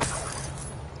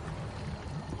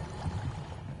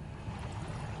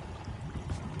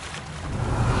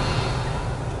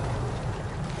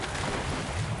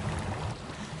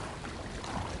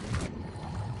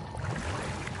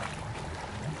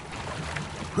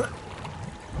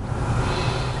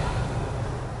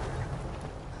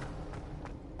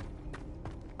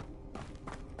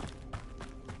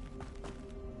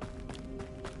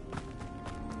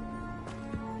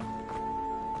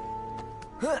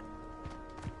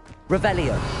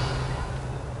 Revelio.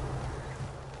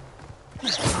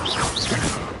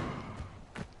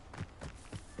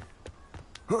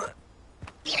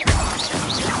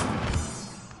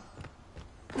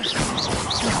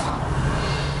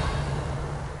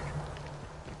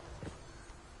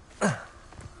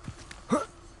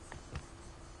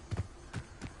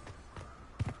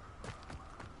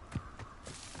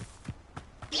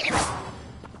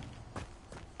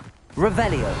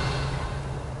 Revelio.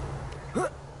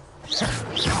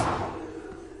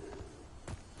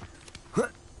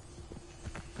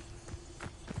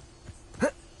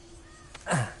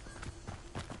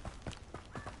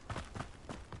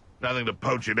 Nothing to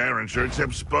poach in Arrowshire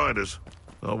except spiders.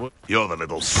 Oh, well, you're the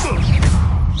little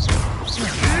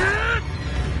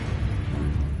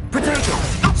Potato!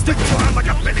 Stick to him like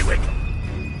a pennywig!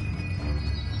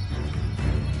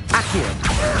 Accio.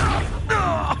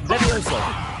 Levioso.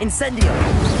 Incendio.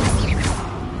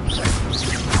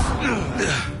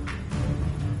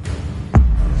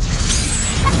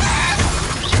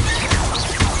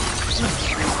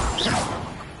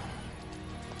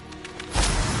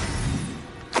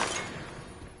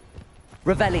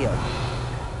 Revelio.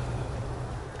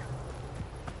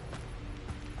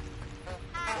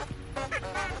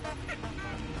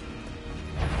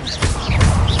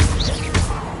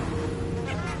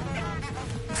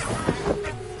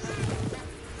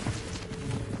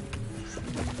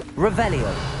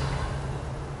 Revelio.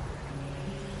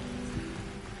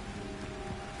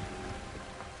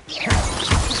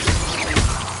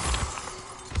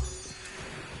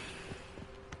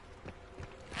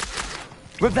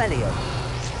 Revelio.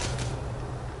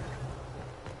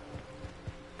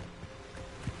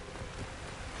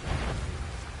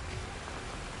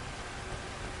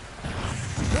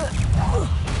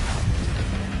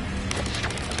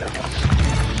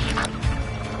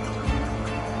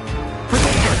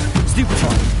 Stupefy.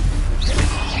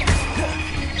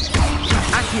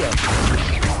 Accio.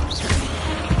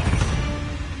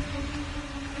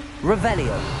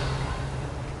 Revelio.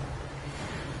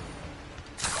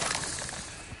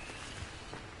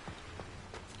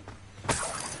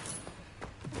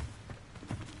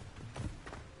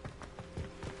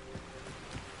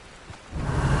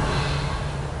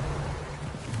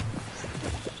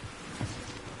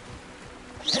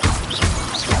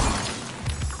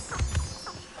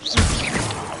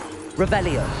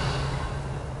 Revelio.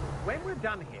 When we're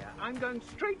done here, I'm going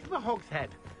straight to the Hog's Head.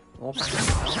 Or back.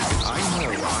 I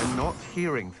know I'm not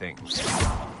hearing things.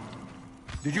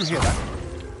 Did you hear that?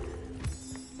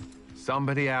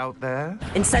 Somebody out there?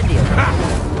 Incendio.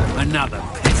 Another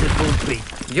pitiful beat.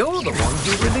 You're the one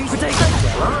who released Potato,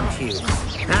 aren't you?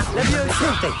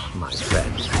 Levioso. My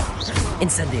friend.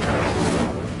 Incendio.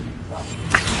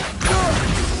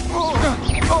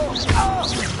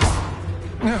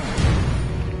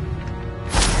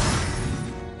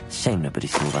 Shame nobody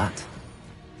saw that.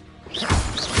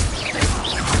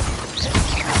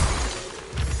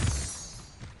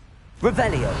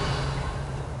 Revelio.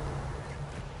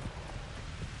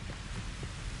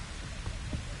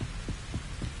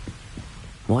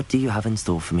 What do you have in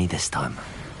store for me this time?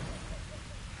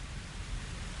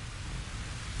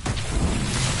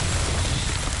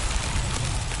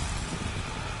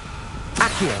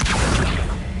 Accio.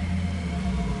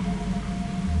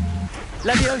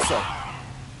 Levioso.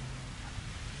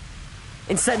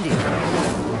 Incendio.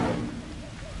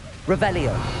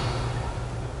 Revelio.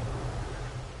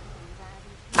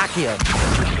 Accio.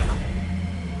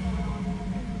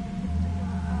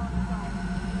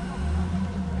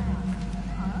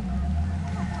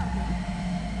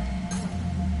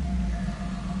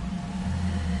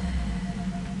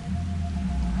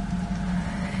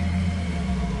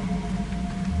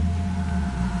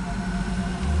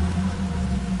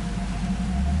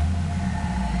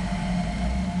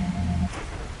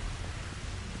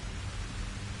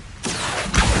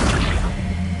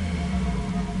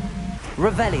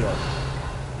 Revelio.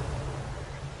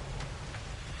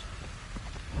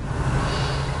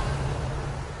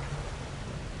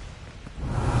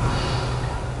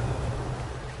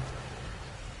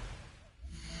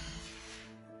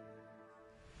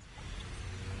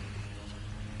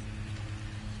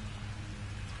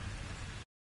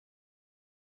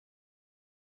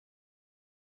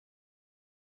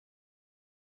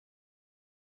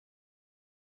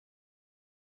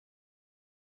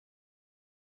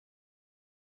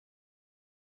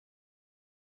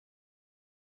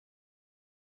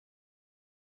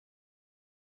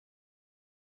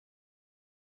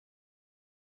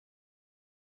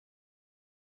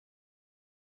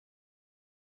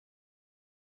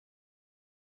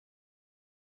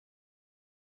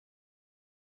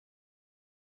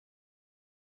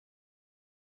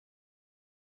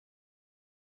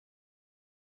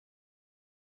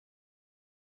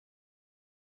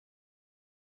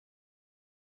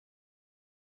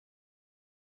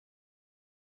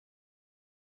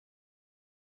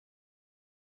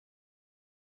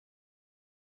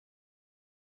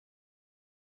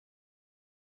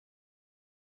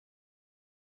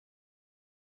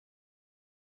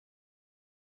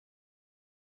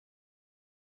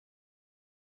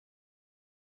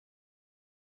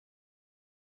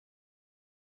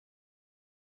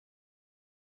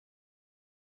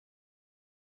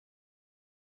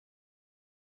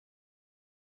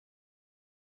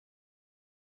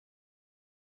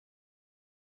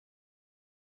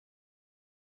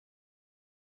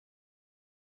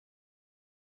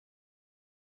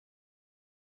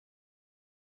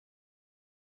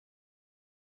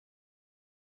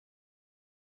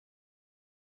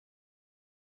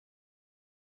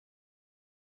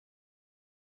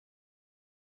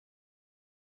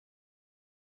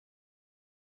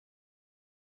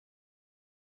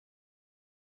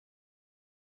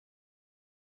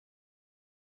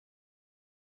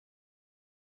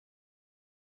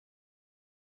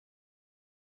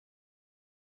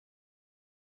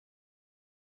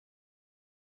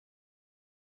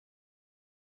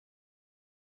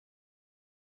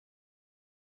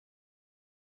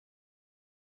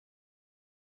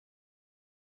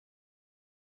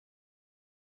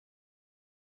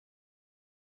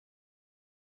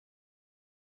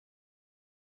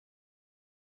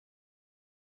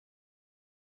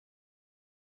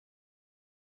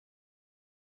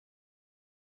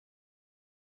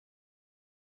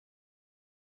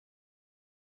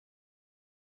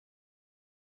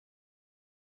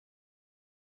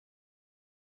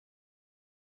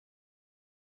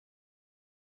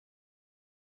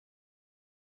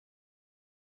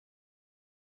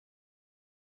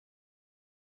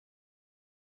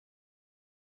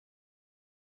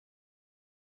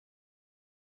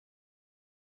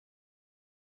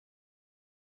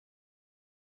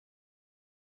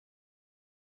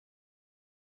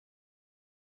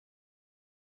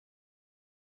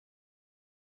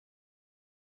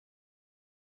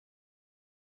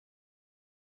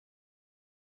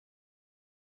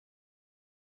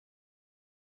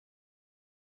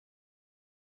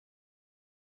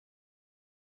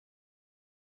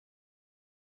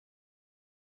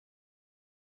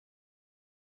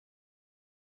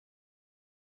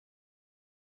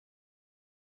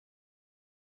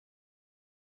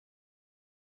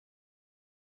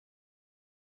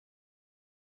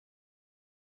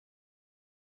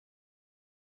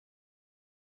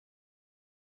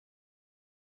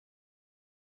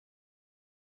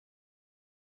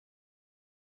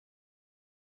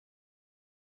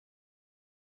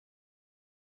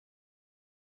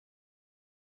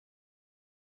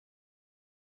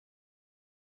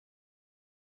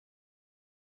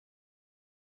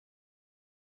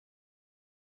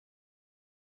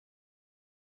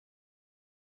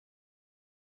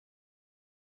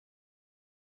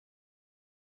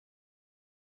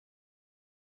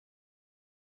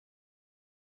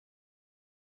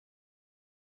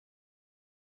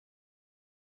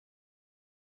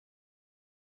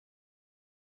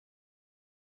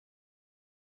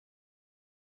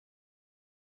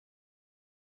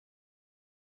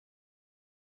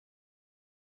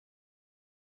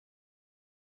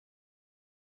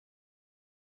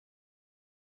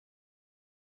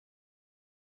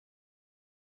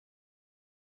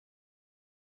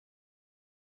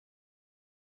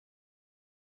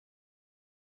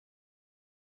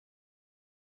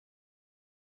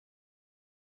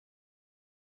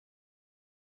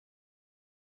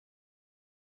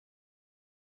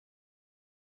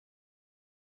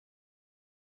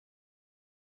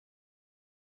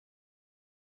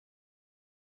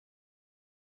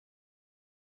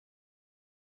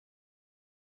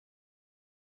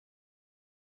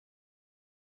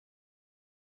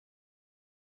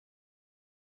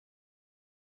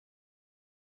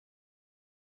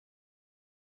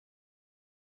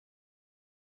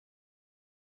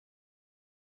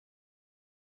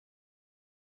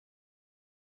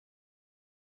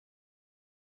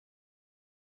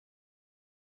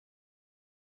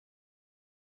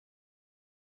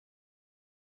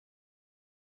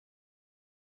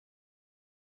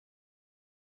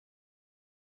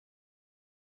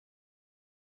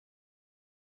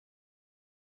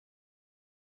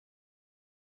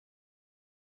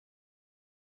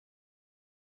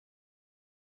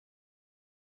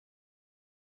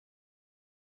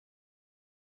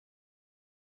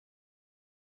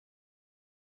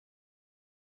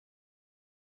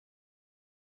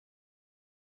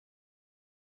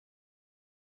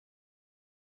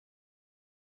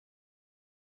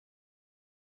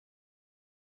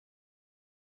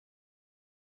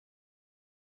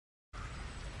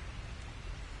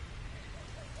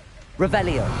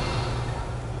 Revelio.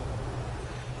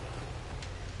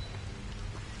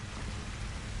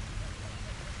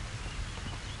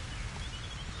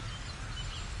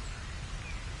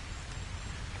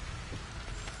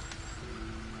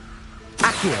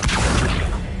 Accio.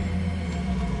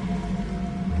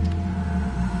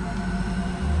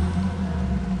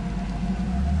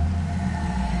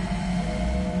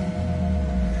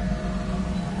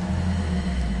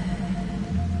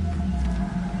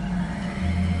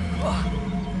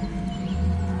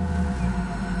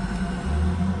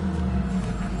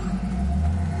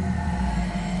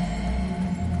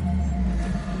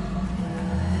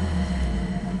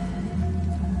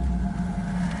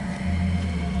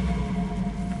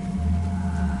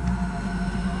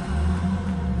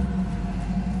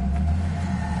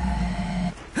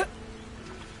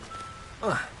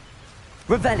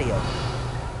 Revelio.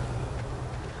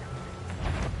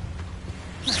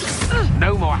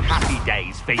 No more happy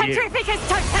days for you. Petrificus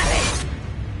totalis!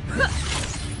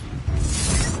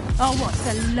 I'll watch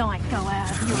the light go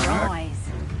out of your eyes.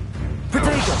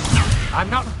 Potato! I'm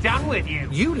not done with you.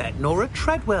 You let Nora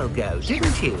Treadwell go,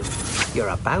 didn't you? You're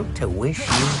about to wish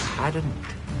you hadn't.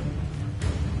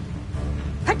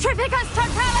 Petrificus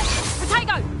totalis!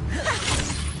 Potato!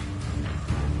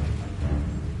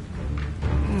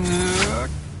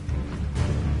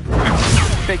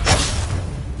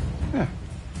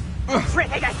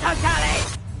 Petrificus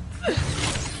totalis!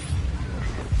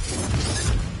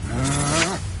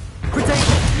 Potato!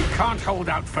 You can't hold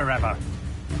out forever.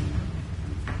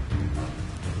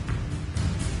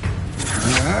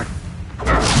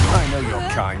 I know your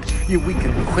kind. You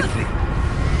weaken quickly.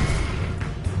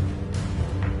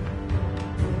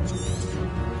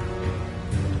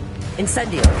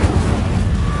 Incendio.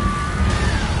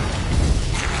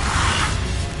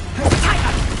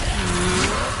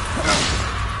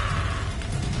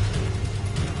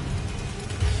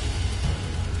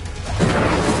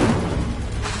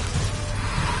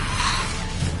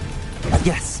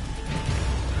 Yes.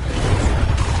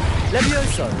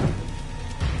 Levioso.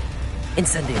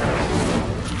 Incendio.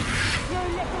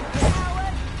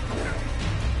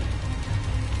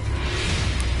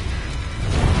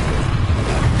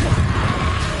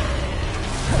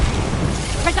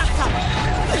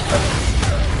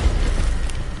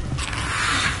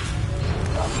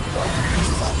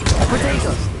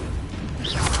 Potatoes.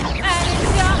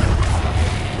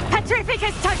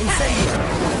 Petrificus totalis! Incendio.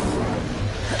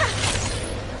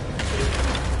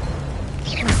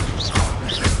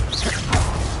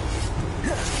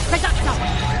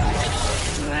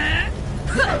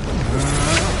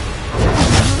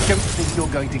 Don't think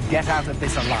you're going to get out of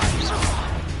this alive.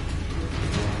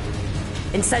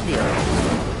 Incendio.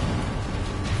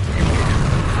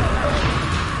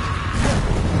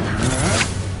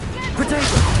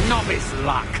 Potato. Novice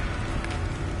luck.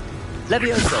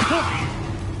 Levioso.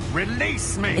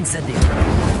 Release me. Incendio.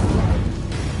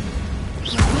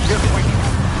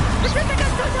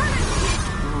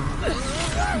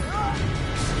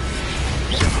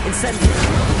 Incendio.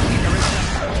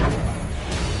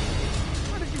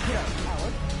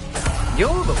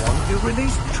 You're the one who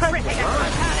released Treadwell.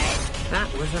 That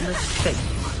was a mistake,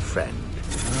 my friend.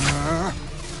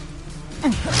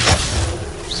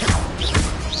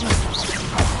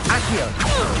 Accio.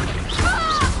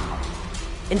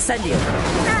 Incendio.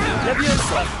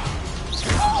 Levioso.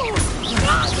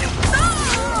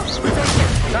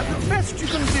 That's the best you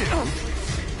can do.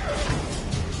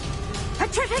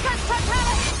 Petrificus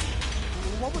totalis!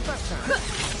 What was that sound?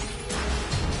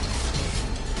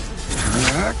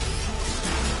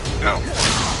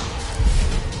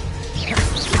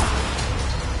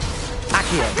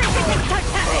 Accio. Petrificus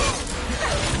totalis!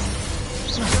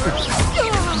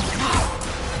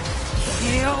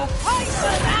 You'll pay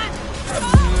for that!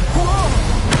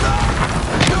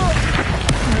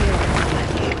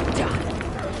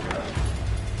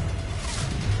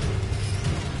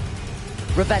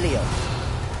 Revelio.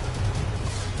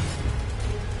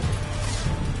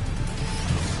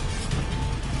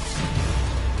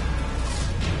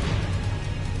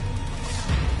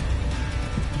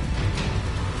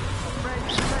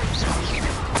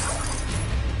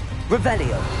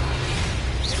 Revelio.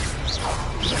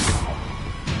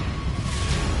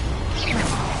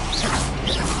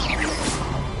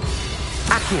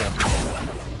 Accio.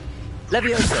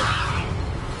 Levioso.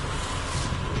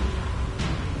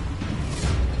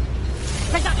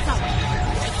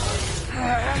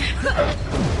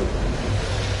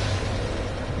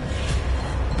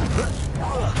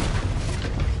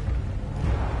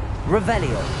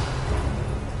 Revelio.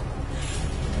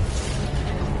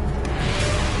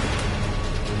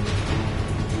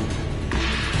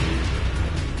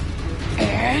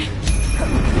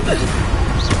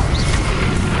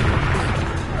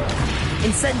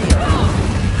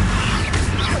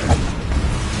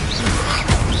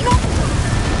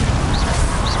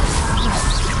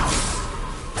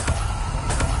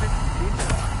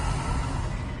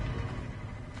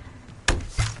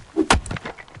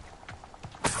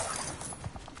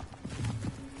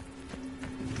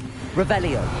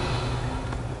 Revelio.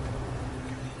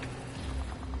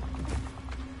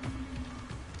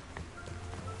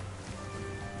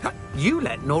 You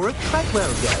let Nora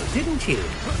Treadwell go, didn't you?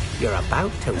 You're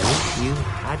about to wish you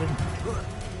hadn't.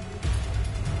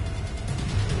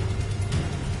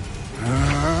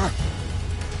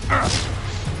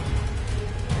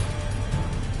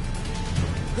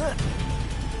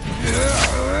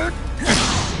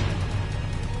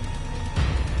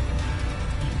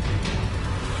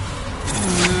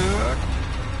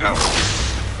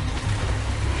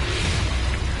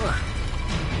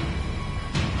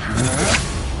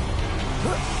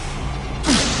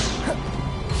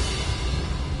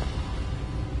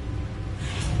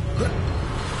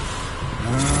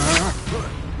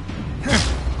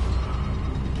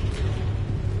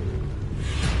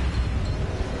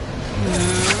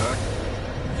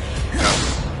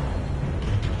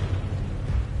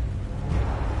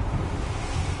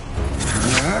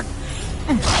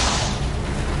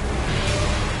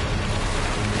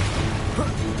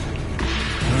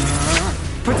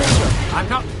 I'm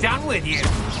not done with you.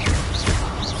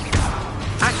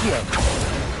 Accio.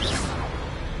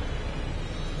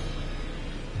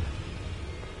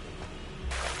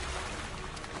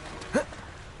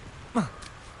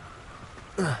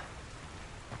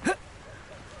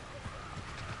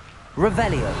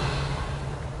 Revelio.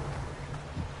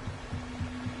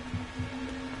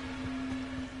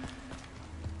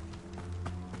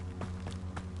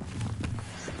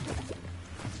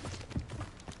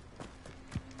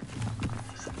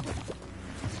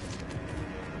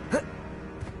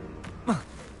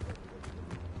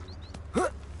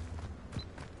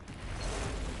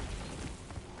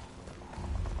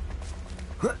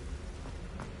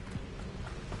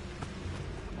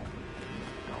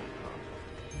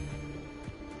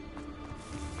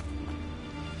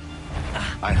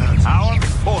 I heard. How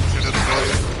unfortunate for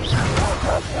you.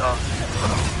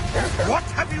 What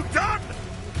have you done?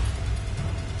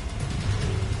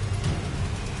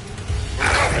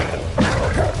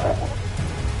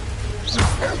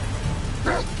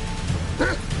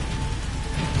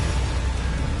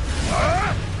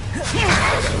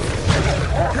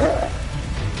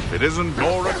 It isn't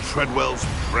Nora Treadwell's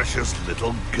precious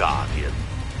little guardian.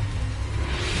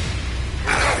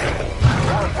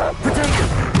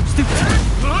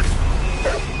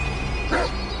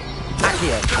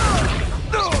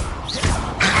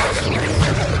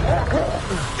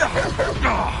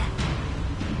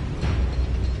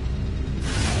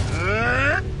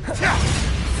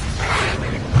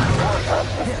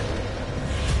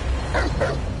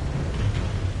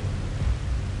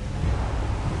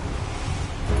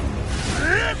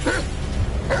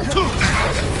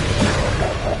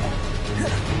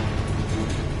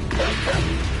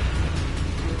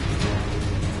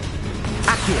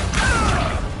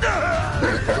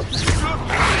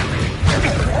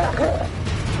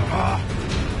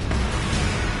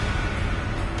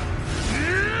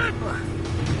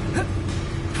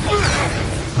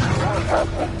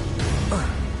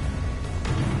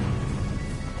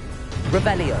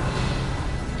 Revelio.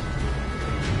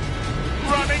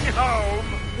 Running home.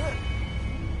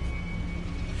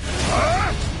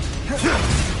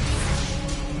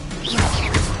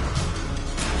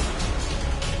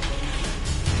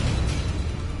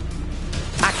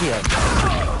 Accio.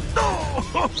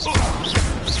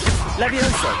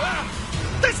 Levioso.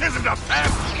 This isn't a fair.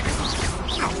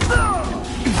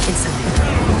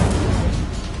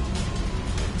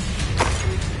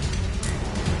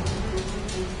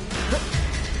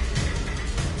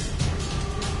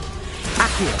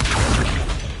 Accio.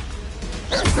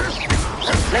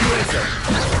 Levioso.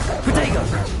 Protego.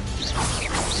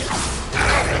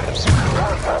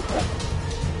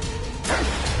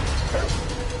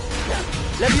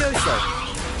 Levioso.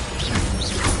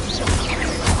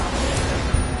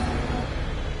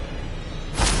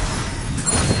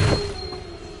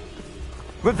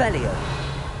 Revelio.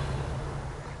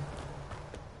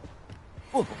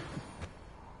 Oh.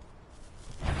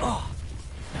 Oh.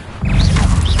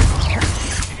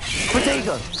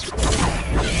 Protego.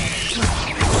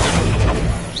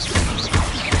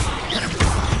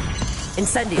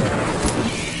 Incendio.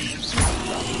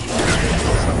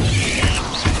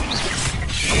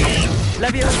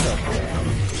 Levioso.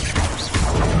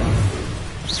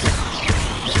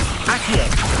 Accio.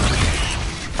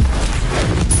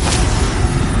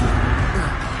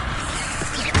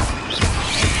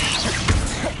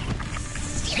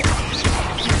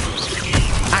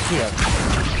 Accio.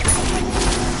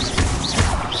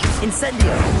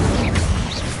 Incendio.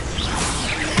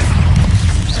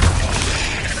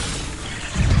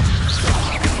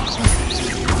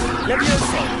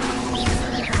 Levioso.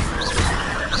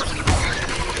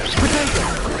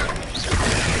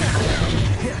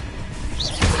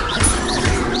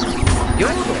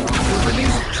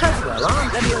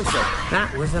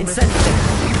 That was a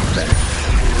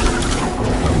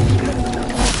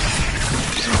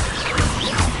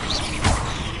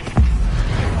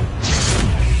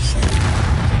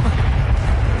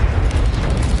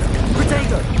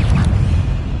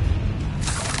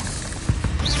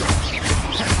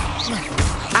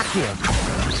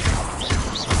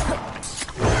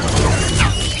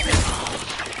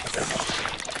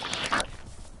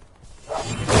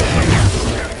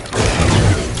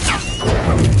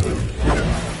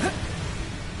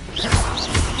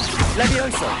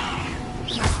Levioso!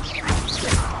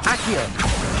 Accio!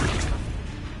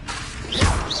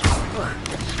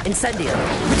 Incendio!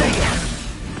 Protego!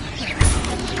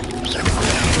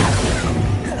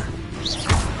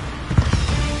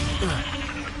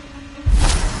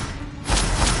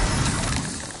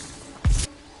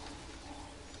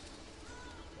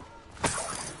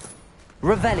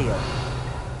 Revelio!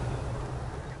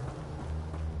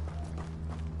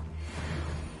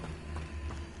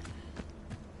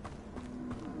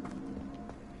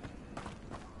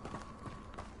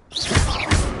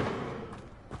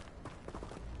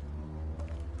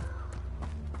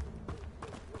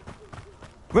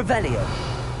 Revelio.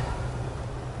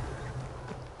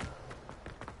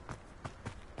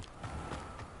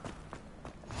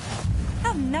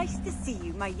 How nice to see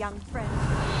you, my young friend.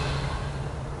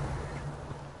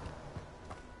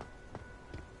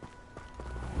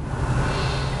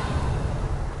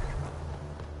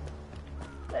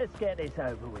 Let's get this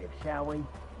over with, shall we?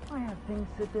 I have things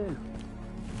to do.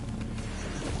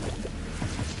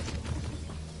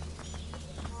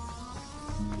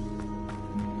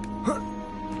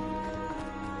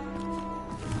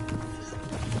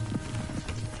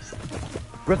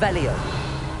 Revelio.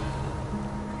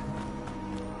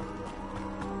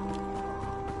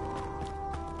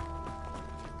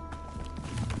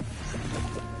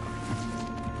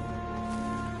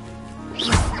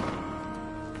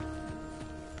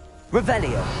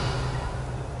 Revelio.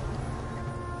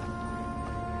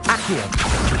 Accio.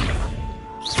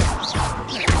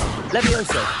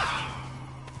 Levioso.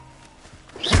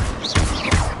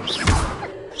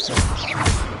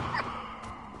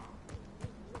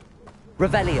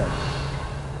 Revelio.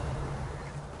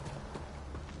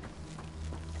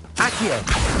 Accio.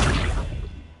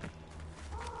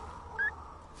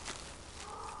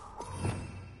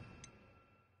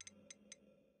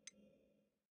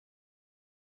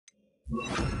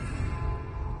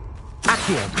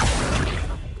 Accio.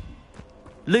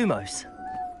 Lumos.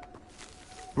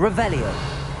 Revelio.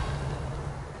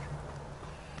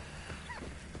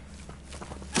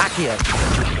 Accio.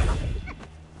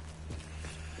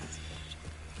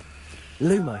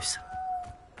 Lumos.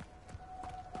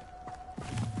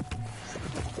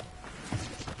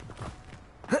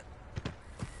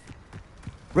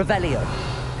 Revelio.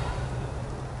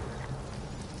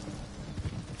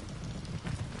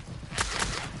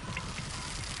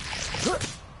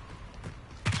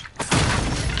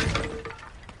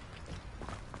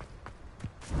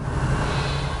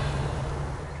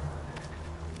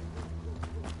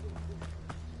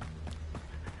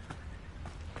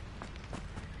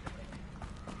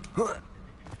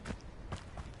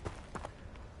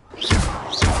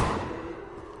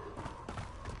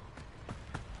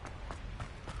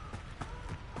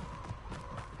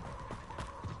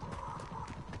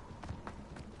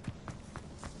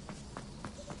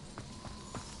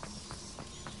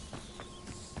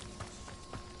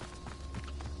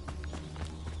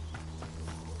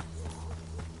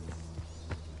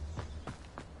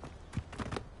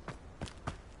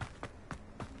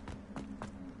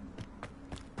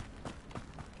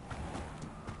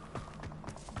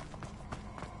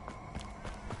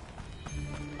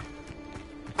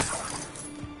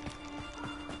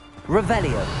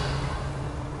 Revelio.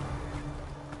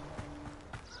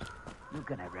 You're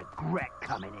gonna regret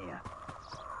coming here.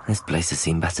 This place has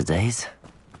seen better days.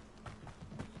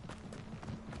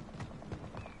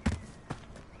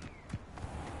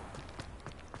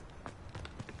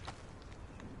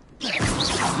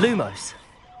 Lumos.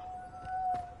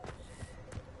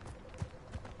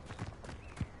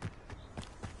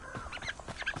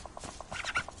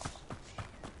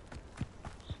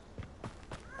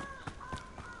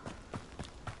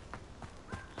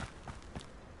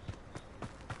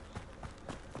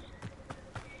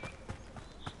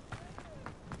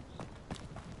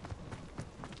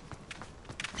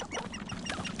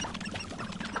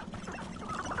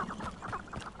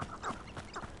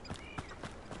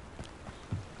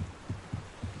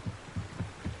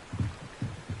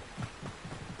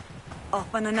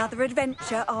 Off on another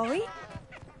adventure, are we?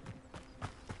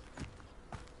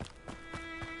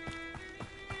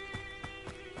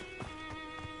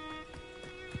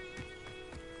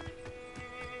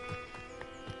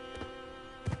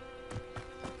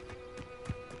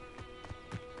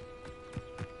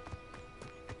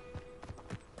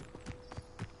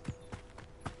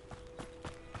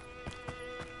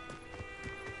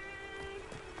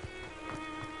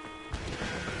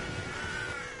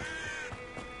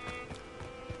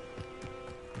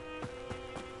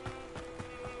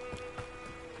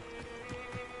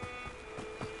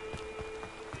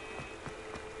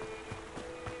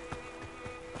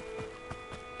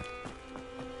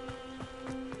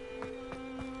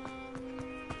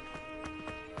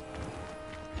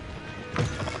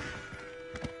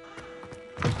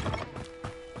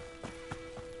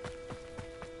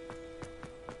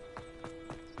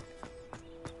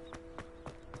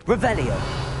 Revelio.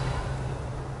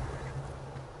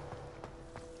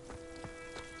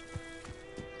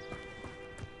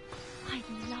 I'd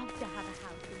love to have a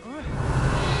house in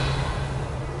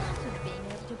Imagine being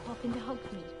able to pop into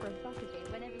Hogsmeade for a buck a day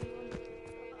whenever you want.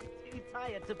 Too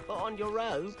tired to put on your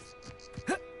robes?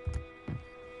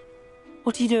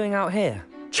 What are you doing out here?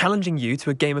 Challenging you to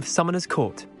a game of Summoner's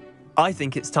Court. I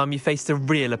think it's time you faced a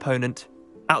real opponent,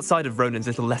 outside of Ronan's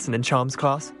little lesson in charms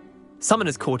class.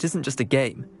 Summoner's Court isn't just a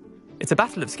game. It's a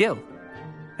battle of skill.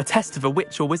 A test of a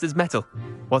witch or wizard's mettle.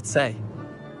 What say?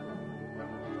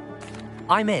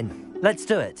 I'm in. Let's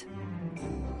do it.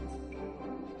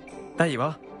 There you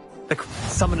are. The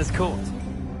Summoner's Court.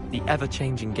 The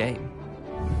ever-changing game.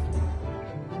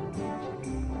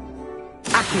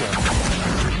 Accio.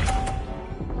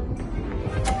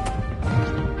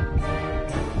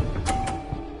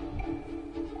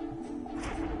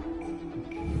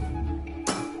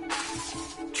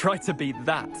 Try to beat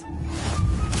that.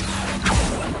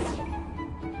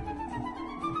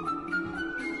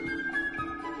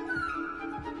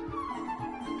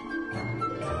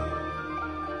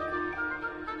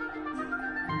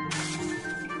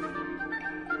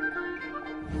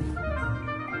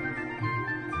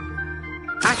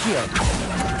 Accio.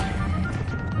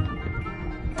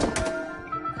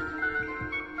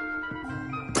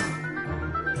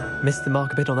 Missed the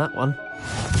mark a bit on that one.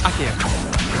 Accio.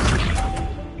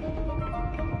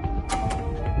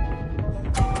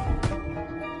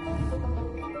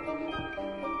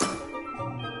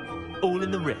 All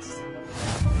in the wrist.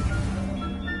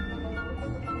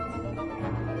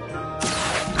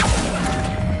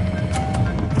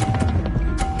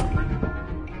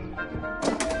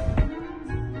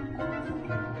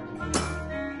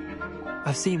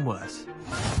 I've seen worse.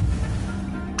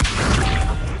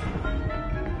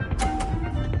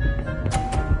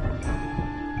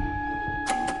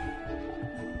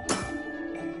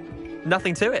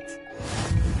 Nothing to it.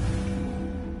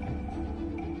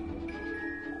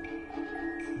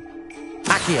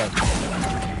 Accio.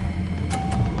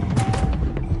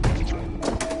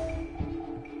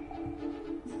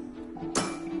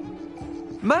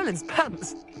 Merlin's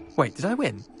pants. Wait, did I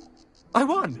win? I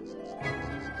won.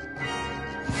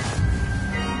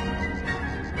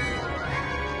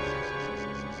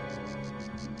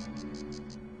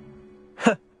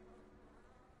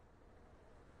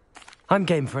 I'm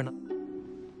game for an...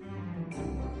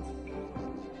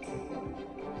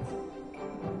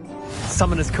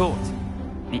 Summoner's Court.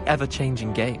 The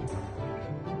ever-changing game.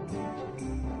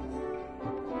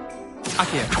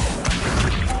 Accio.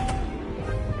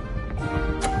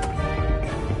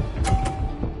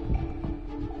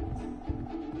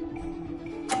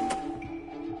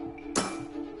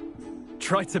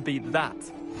 Try to beat that.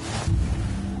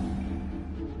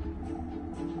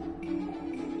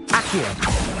 Accio.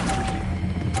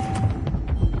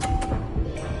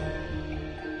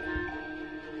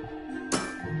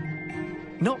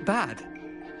 Not bad.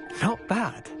 Not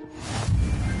bad.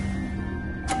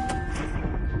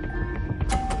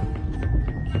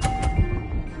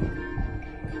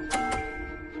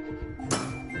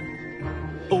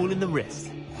 All in the wrist.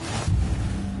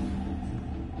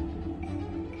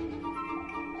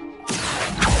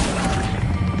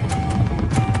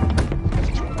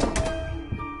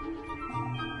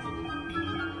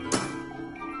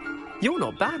 You're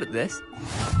not bad at this.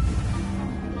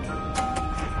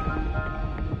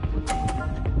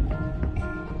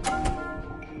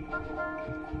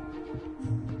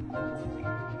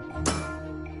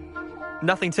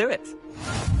 Nothing to it.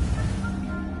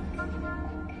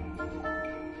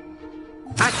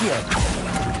 Accio.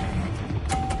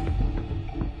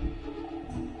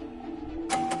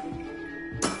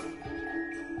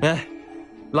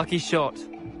 Lucky shot.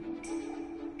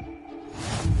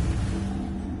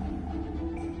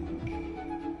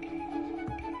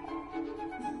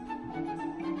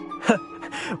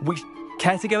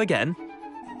 Care to go again?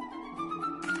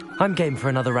 I'm game for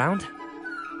another round.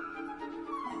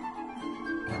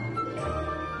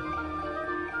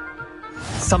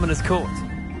 Summoner's Court.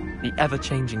 The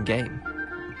ever-changing game.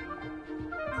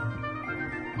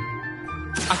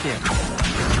 Accio.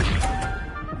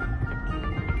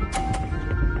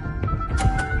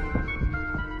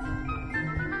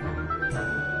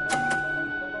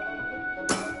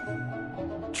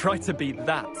 Try to beat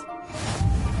that.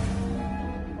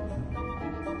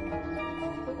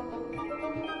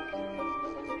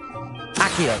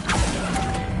 Accio.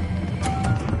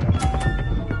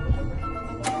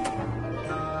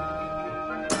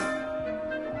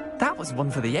 That was one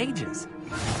for the ages.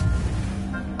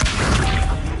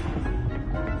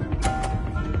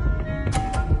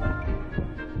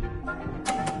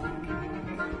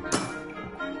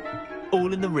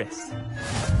 All in the wrist.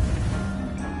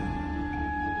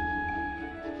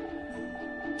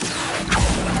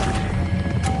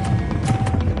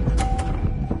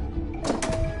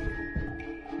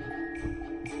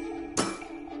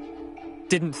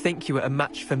 Didn't think you were a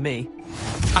match for me.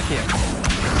 Akio.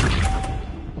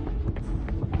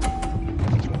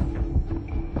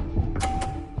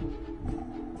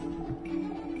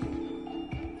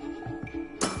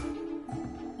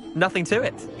 Nothing to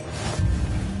it.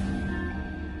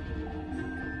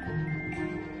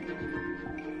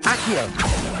 Akio.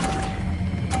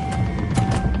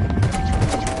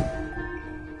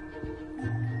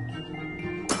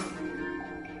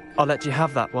 I'll let you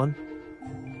have that one.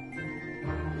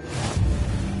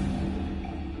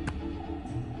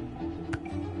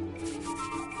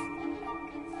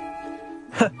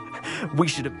 We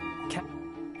should have kept...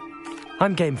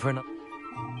 I'm game for another.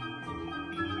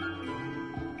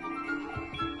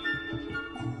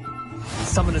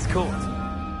 Summoner's Court.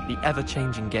 The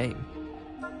ever-changing game.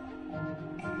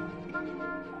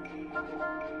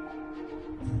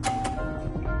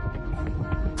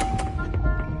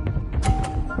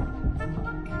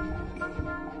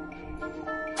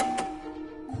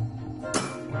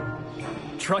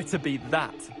 Try to beat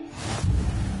that.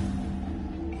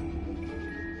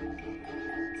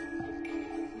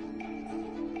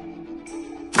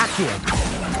 Akio.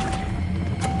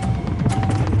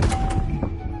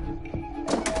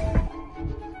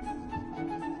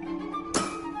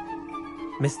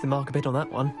 Missed the mark a bit on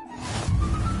that one.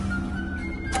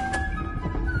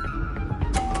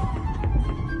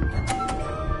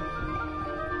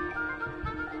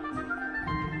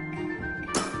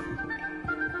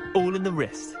 All in the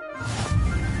wrist.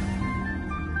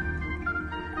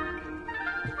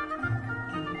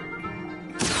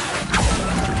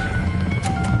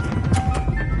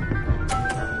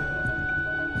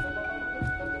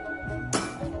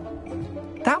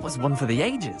 That was one for the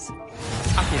ages.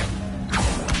 Akio.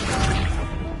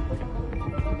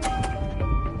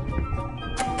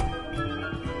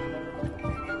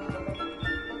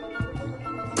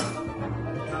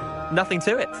 Nothing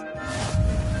to it.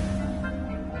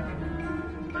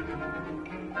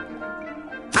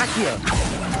 Akio.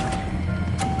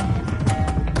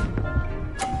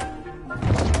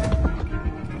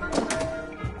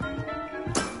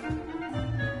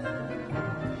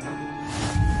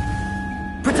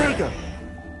 Protego.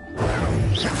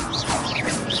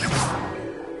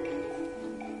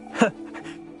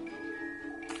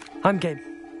 I'm game.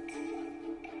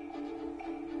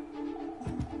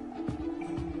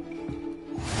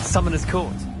 Summoner's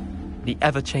Court. The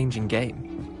ever-changing game.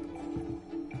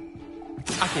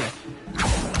 Akio.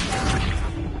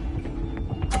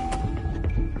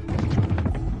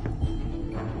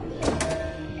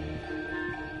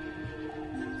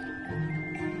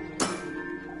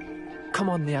 Come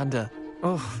on, Leander.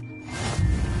 Oh.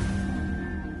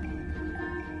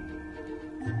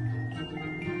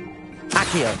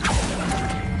 Akio.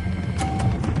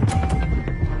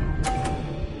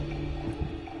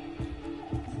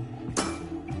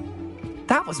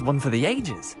 That was one for the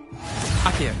ages.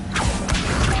 Akio.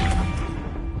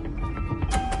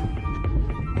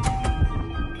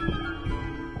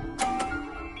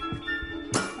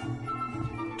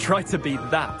 Try to beat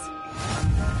that.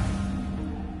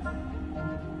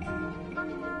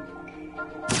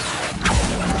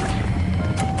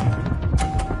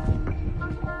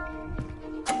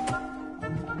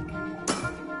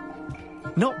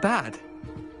 Not bad.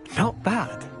 Not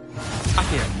bad.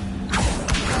 Akio.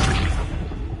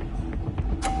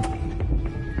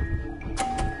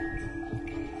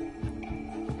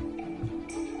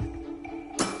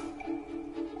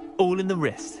 All in the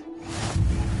wrist.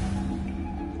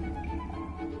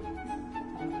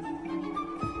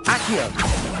 Akio.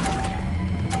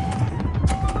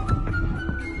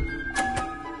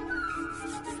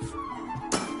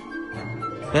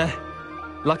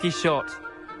 Lucky shot.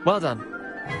 Well done.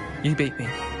 You beat me.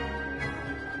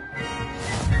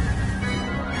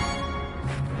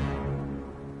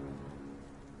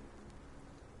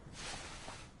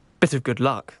 Bit of good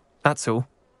luck, that's all.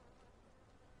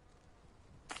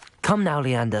 Come now,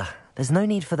 Leander. There's no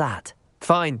need for that.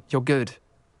 Fine, you're good.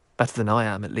 Better than I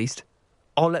am, at least.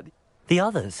 I'll let the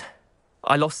others.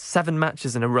 I lost 7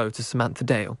 matches in a row to Samantha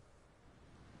Dale.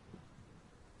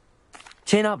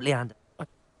 Chin up, Leander.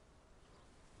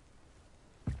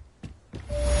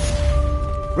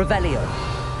 Revelio.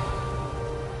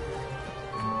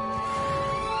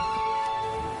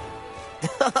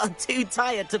 Too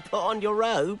tired to put on your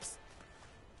robes?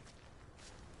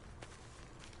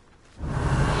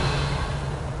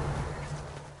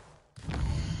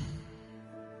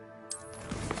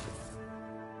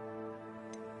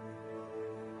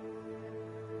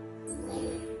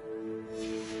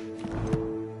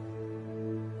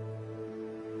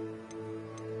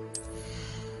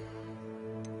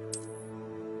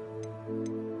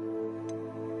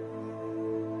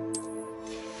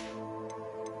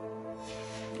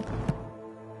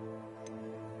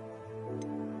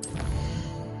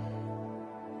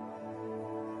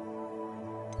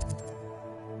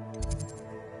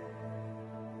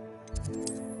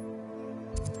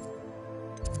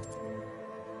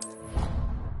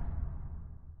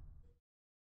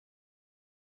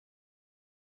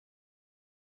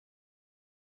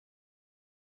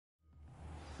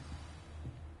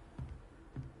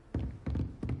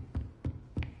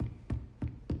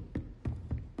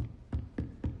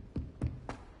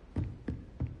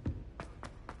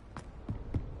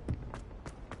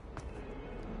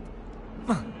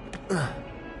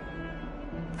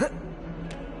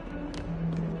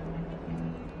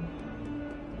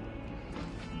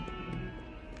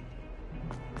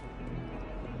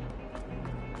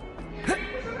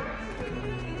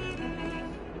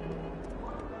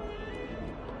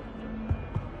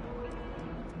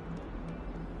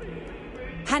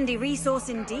 Handy resource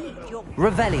indeed.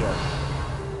 Revelio.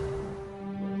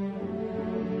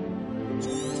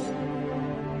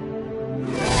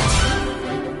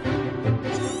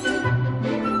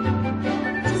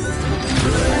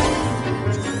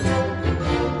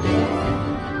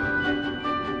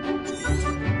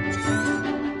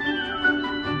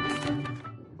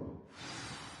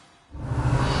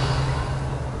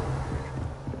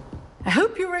 I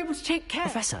hope you were able to take care.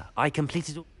 Professor, I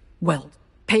completed all... Well,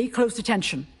 pay close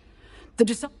attention. The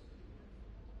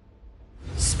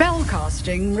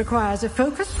spellcasting requires a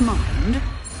focused mind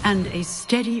and a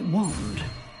steady wand.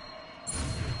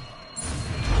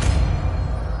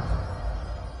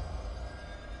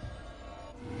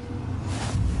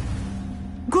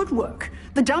 Good work.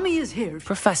 The dummy is here.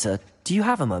 Professor, do you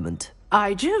have a moment?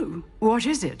 I do. What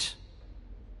is it?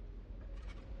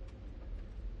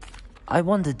 I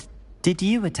wondered, did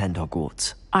you attend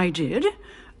Hogwarts? I did.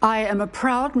 I am a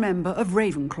proud member of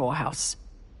Ravenclaw House.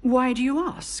 Why do you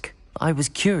ask? I was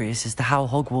curious as to how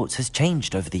Hogwarts has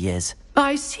changed over the years.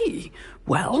 I see.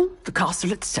 Well, the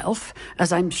castle itself,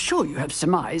 as I'm sure you have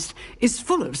surmised, is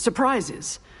full of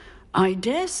surprises. I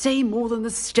dare say more than the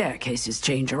staircases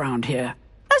change around here.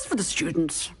 As for the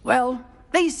students, well,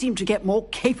 they seem to get more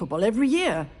capable every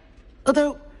year.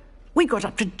 Although, we got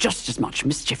up to just as much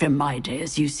mischief in my day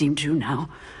as you seem to now.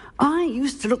 I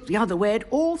used to look the other way at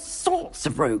all sorts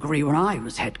of roguery when I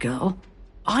was head girl.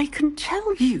 I can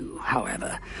tell you,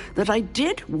 however, that I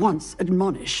did once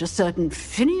admonish a certain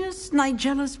Phineas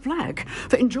Nigella's Black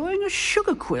for enjoying a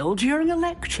sugar quill during a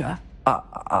lecture.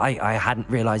 I hadn't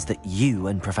realized that you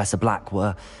and Professor Black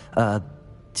were,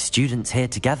 students here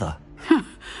together.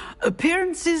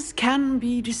 Appearances can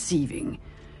be deceiving.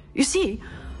 You see,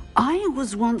 I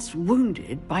was once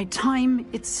wounded by time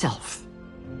itself.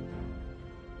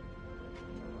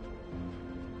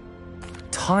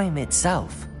 Time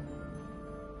itself?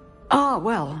 Ah,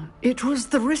 well, it was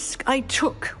the risk I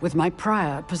took with my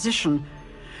prior position.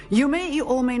 You may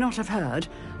or may not have heard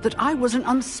that I was an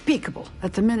unspeakable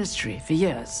at the Ministry for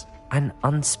years. An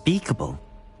unspeakable?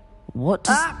 What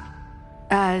does...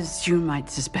 As you might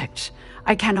suspect,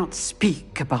 I cannot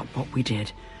speak about what we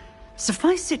did.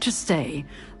 Suffice it to say,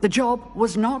 the job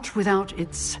was not without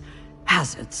its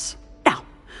hazards. Now,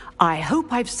 I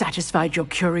hope I've satisfied your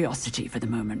curiosity for the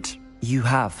moment. You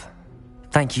have.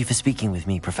 Thank you for speaking with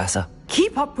me, Professor.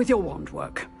 Keep up with your wand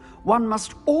work. One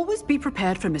must always be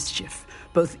prepared for mischief,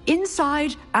 both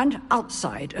inside and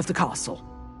outside of the castle.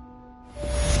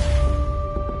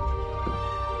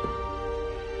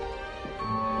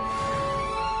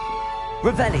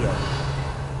 Revelio.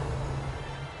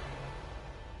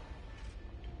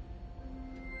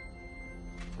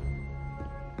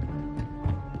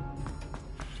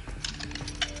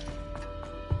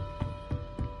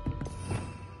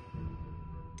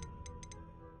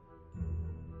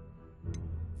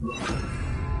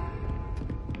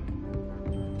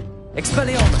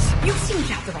 Expelliarmus! You seem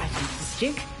to have the right end of the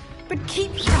stick, but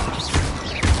keep practicing.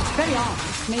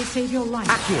 Expelliarmus may save your life.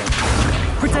 Accio!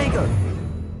 Protego!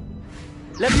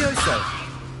 Levioso!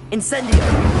 Incendio!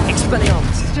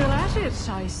 Expelliarmus! Still at it,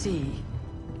 I see.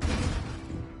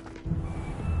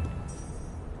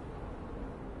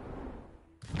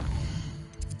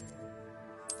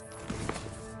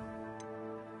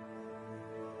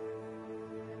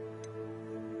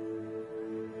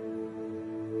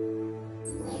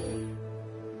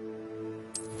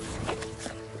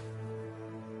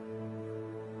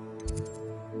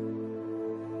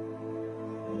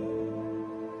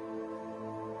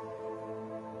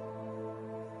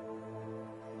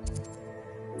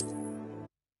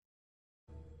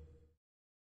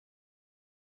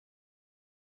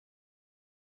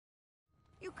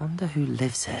 Wonder who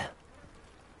lives here.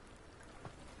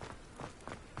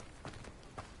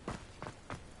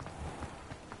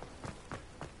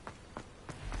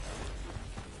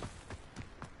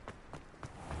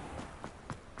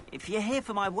 If you're here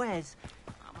for my wares...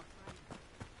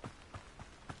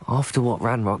 After what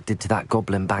Ranrock did to that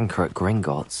goblin banker at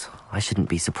Gringotts, I shouldn't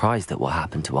be surprised at what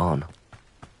happened to Arn.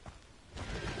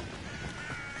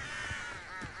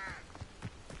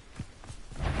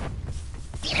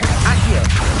 Accio!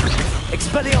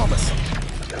 Expelliarmus!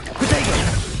 Protego!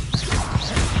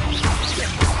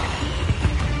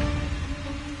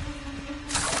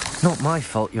 Not my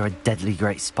fault you're a deadly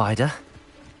great spider.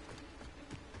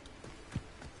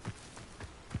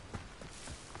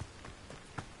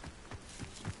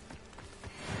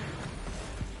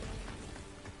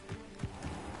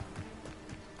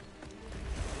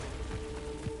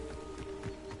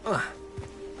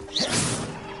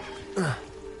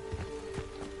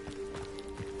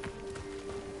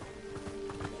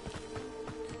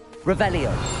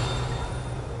 Revelio.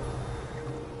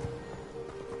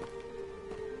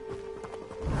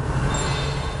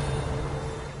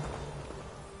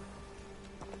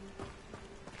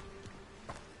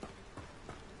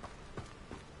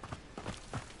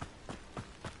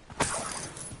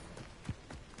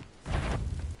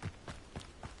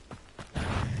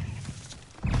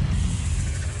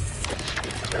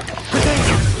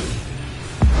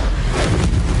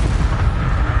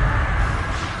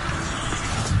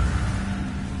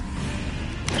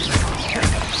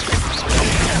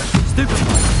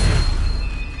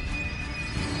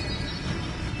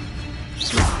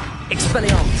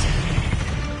 Expelliarmus!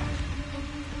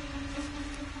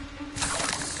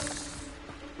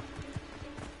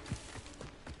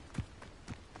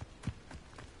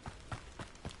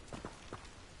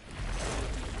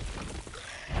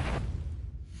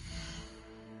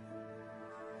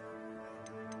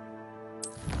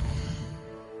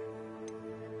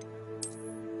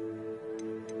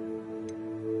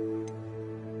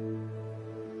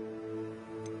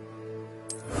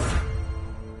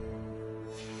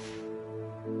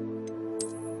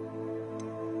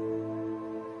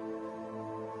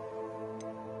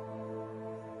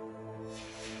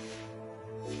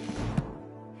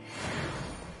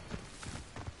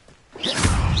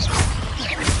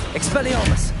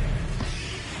 Expelliarmus!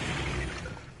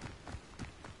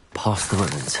 Past the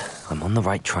ruins. I'm on the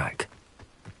right track.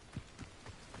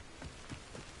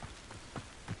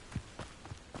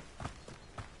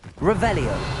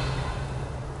 Revelio.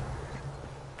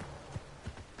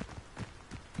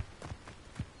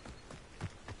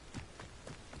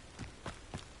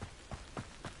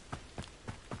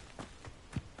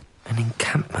 An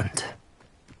encampment.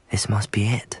 This must be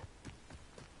it.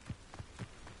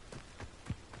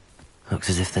 Looks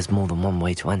as if there's more than one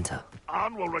way to enter.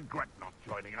 Arn will regret not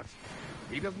joining us.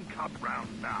 He doesn't come round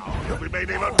now. He'll be made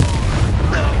even more.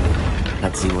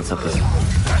 Let's see what's up here.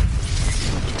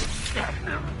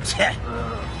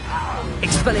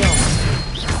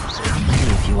 Expelliarmus! How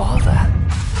many of you are there?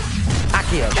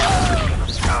 Accio!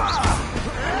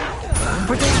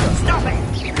 Protego! Stop it!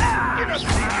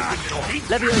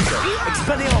 Levioso!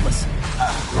 Expelliarmus!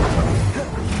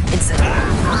 Incendio!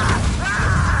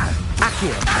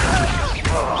 Accio!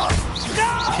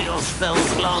 Your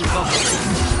spells plant bubbles.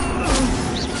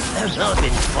 I've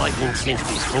been fighting since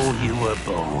before you were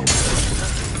born.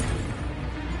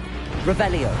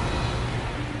 Revelio.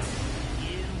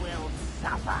 You will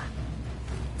suffer.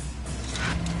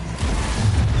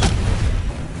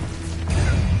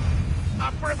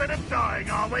 Up for a bit of dying,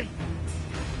 are we?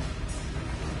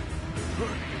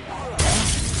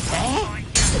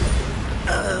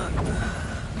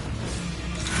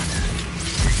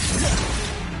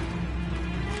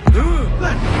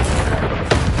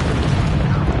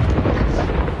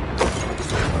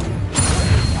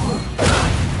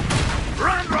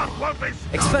 Ranrock won't be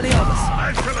stopped. Expelliarmus!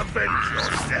 I shall avenge your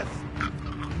death.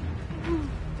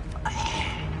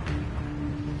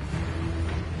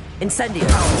 Incendio!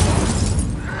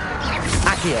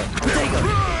 Accio! Protego!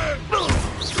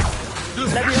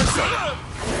 Levioso!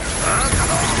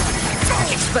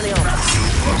 Expelliarmus!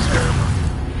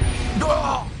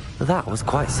 That was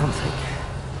quite something.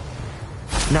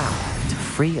 Now, to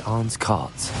free Arn's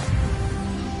cards.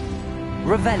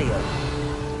 Revelio.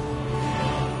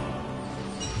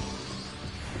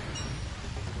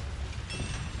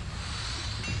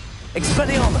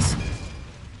 Expelliarmus.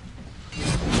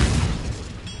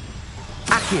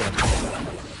 Accio.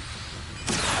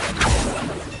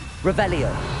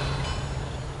 Revelio.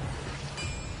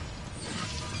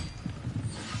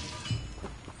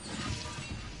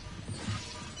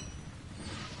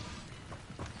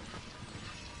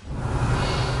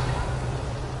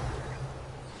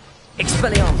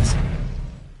 Expelliarmus.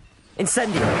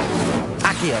 Incendio.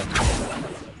 Accio.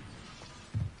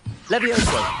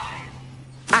 Levioso.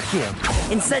 Accio.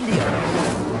 Incendio.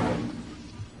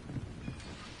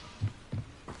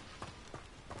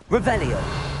 Revelio.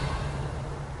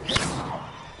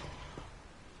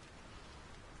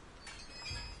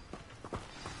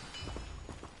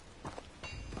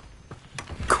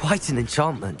 quite an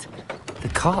enchantment. The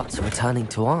carts are returning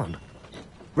to Arn.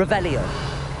 Revelio.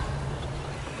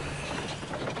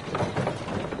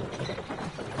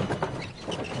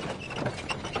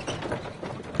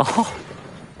 Oh,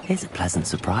 here's a pleasant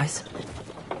surprise.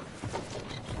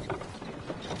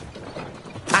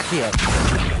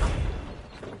 Accio.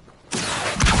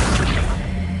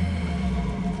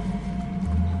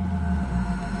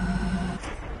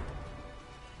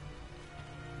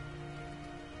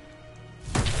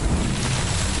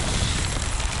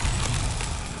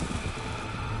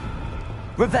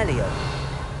 Revelio.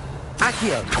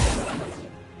 Accio.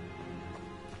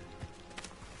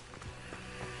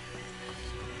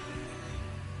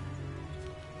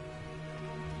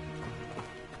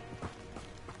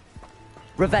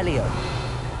 Revelio.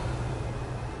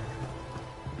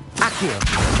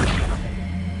 Accio.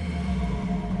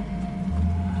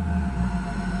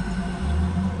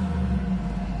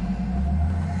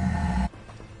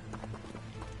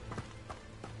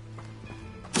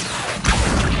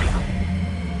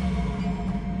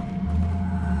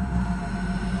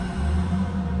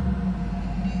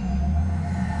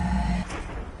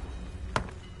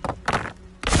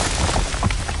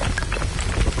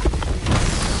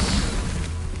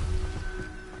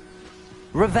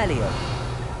 Revelio.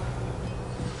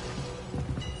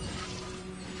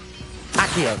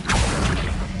 Accio.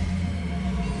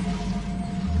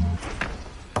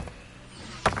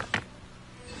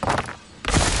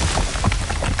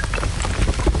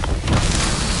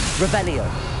 Revelio.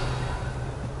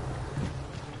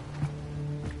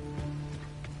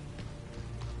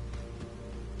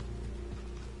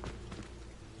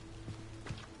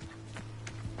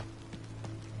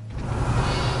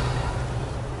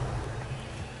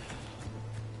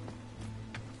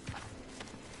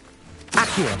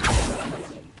 Accio.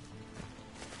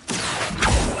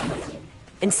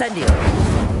 Incendio.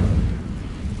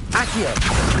 Accio.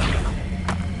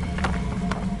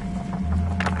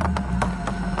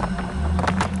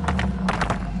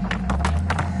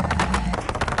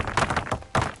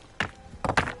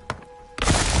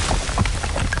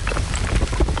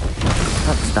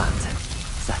 What's that?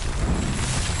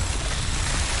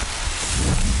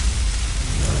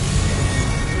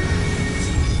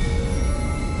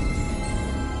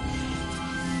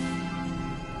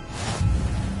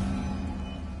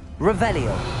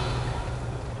 Revelio.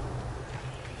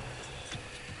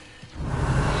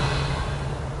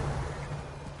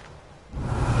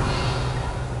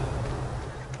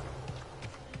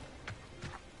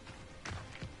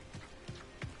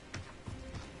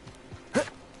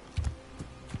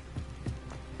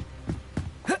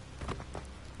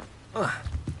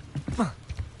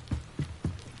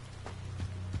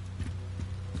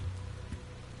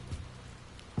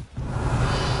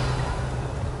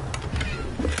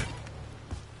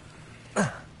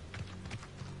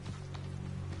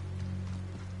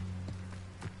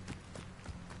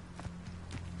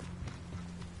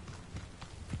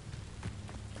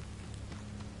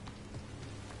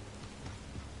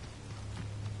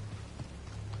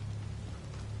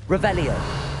 Revelio.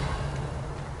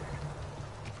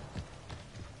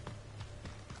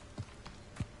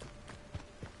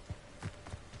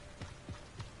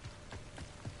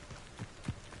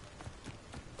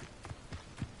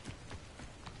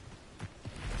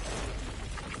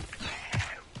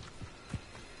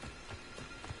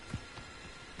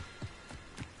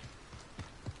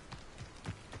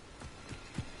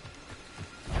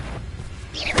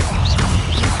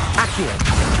 Accio.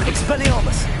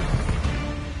 Expelliarmus.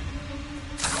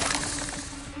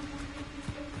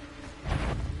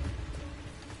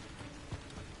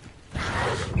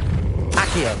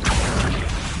 Accio.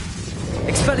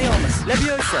 Expelliarmus.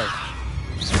 Levioso.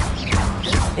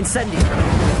 Incendio.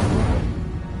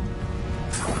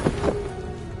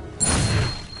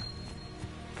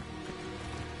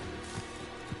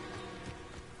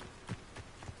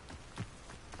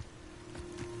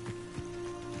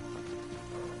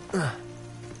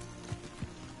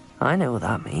 I know what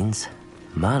that means.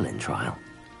 Merlin trial.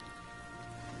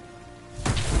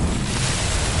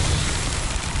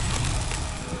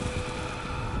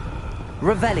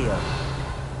 Revelio.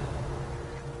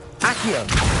 Accio.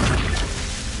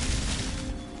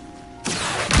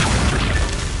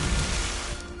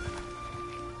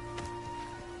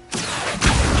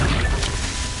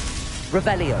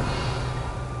 Revelio.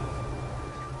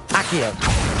 Accio.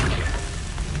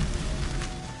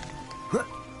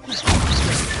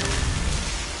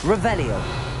 Revelio.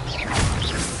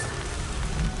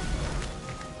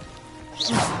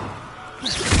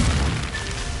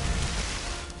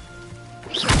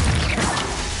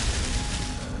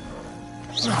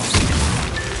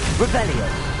 Revelio.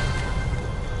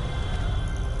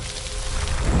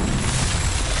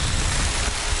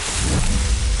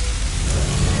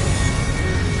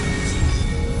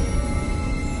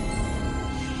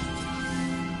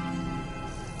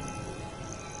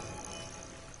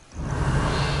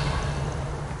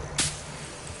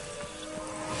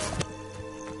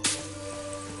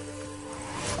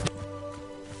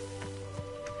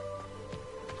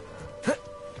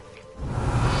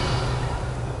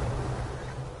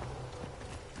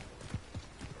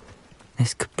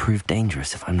 prove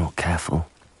dangerous if I'm not careful.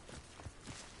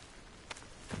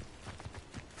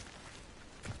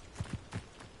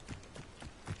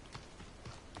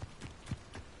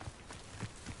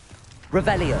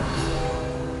 Revelio.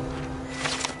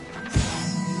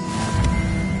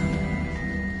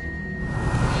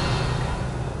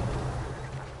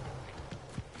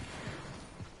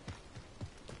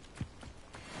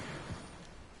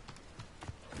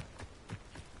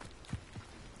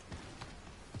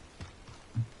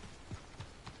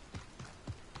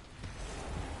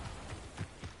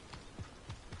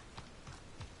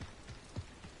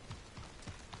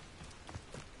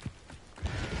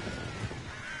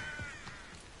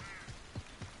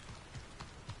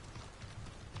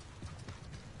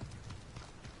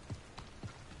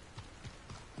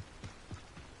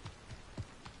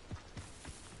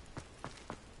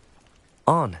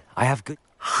 On, I have good...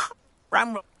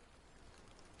 Ramro.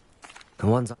 The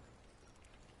ones...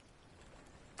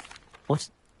 What?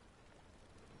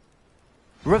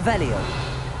 Revelio.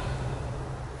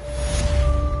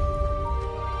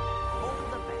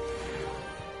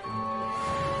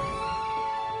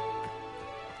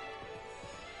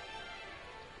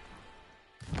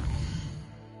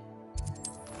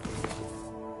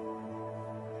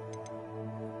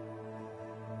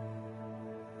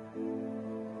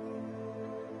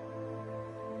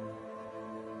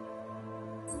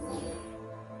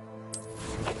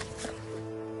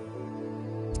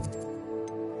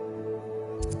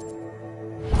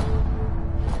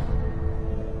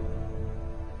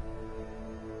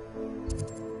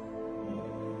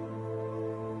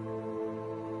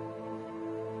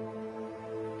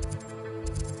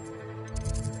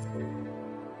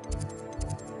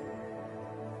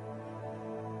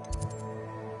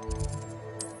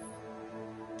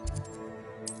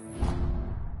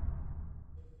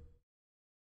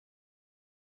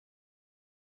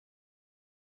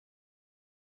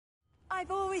 I've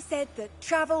always said that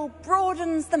travel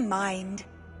broadens the mind.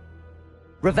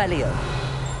 Revelio.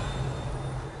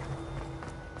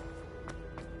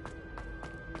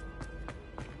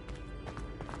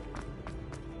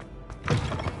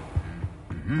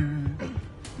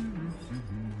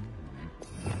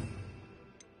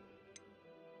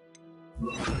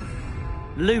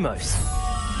 Lumos.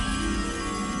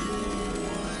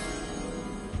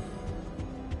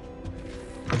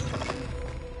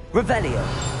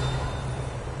 Revelio.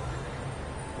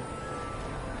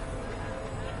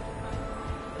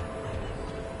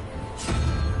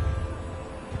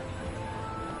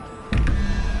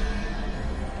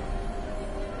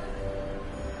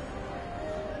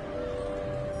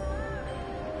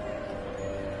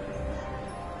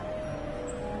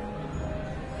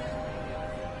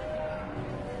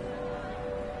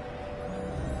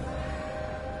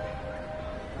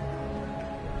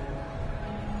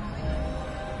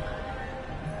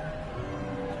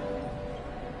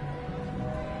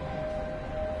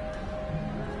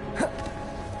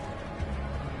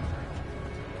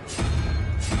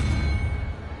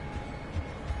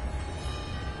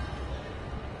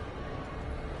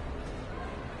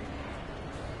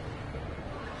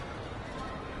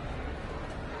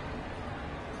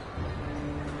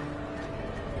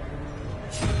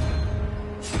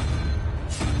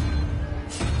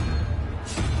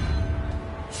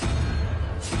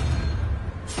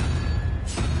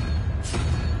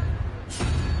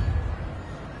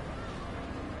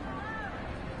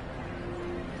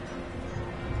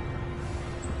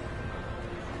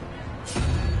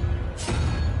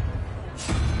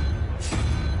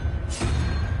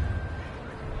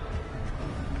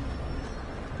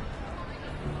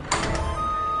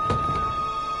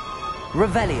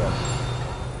 Revelio.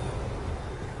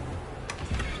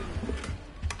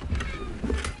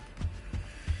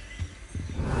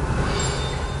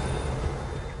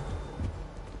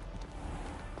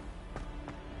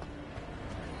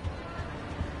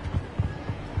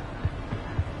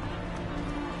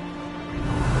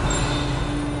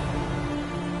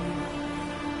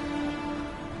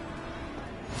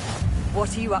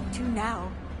 What are you up to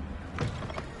now?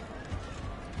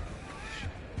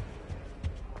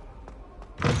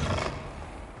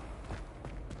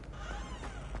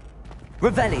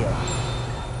 Revelio.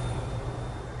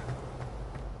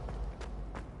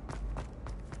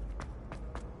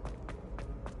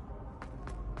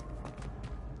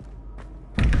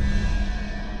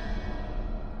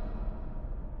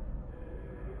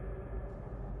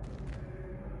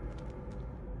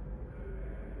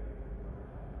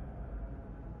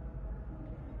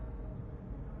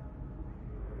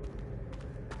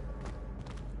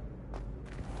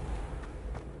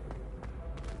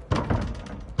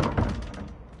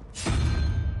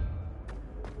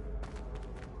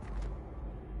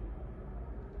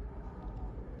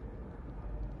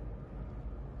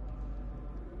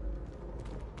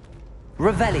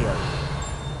 Revelio.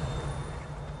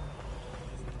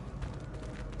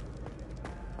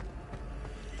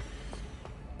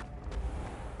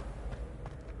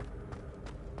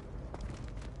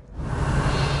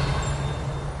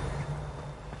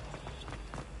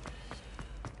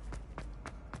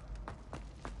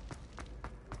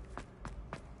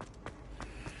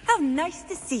 How nice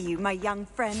to see you, my young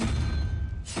friend.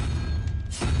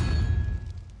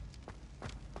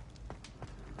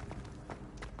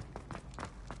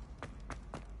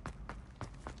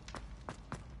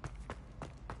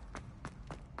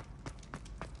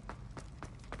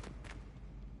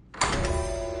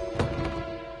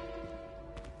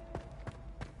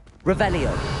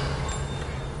 Revelio.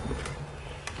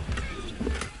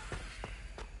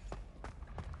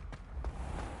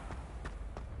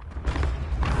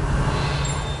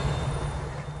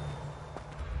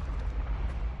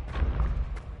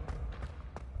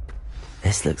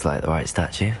 This looks like the right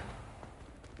statue.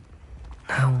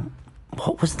 Now,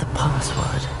 what was the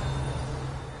password?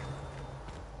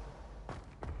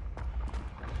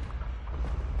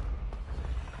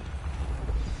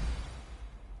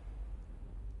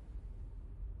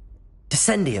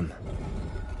 Descendium.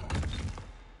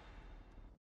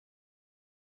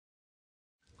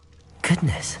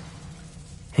 Goodness.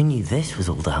 Who knew this was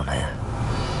all down here?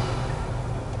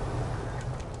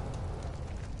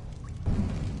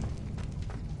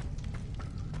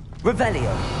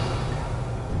 Revelio.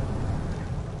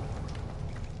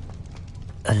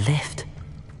 A lift.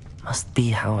 Must be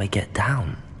how I get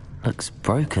down. Looks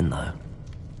broken, though.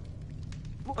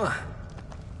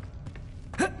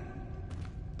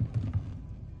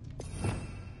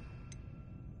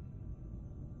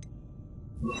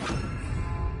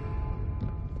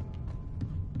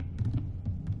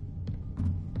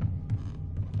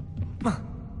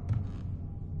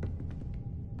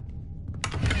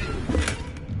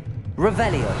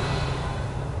 Revelio.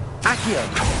 Accio.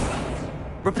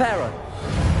 Reparo.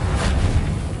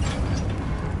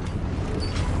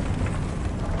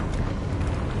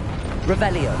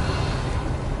 Revelio.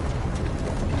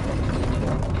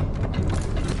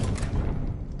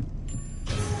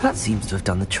 That seems to have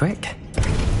done the trick.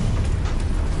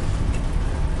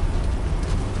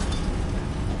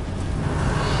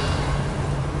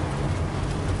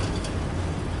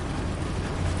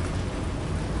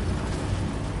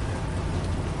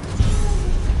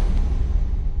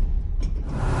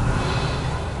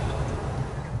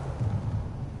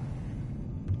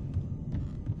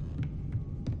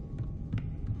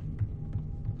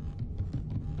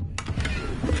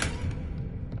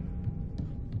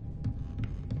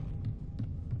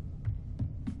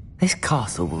 This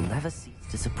castle will never cease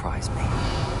to surprise me.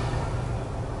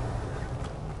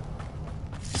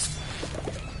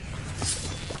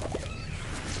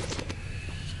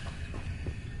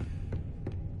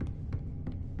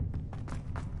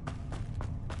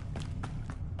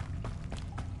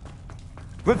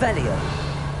 Revelio.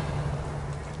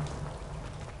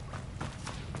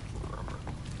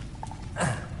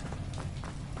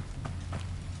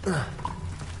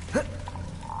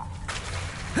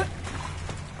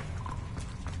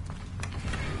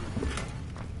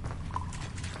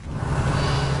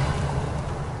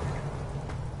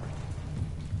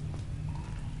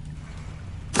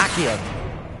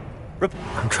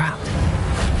 I'm trapped.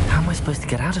 How am I supposed to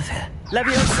get out of here?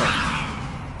 Levioso!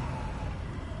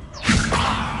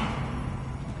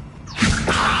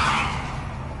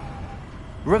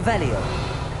 Revelio.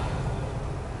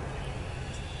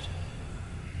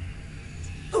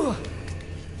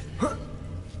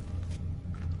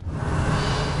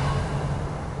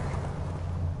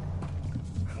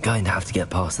 I'm going to have to get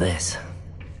past this.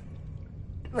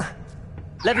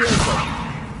 Levioso.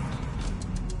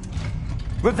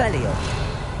 Revelio.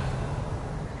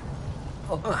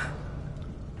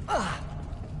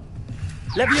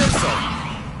 Levioso.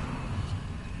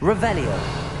 Revelio.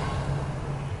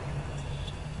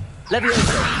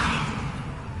 Levioso.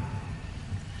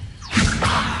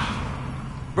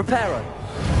 Reparo.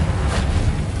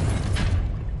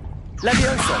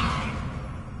 Levioso.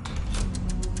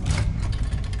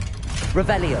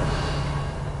 Revelio.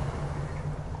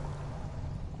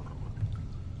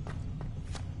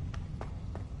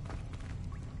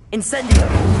 Incendio!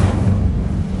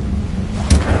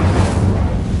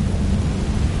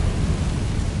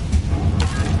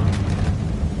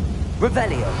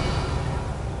 Revelio.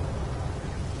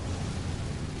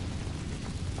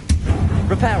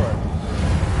 Reparo.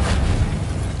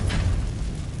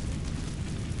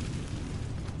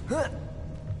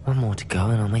 One more to go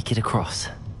and I'll make it across.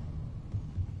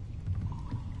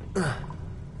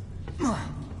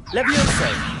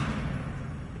 Levioso!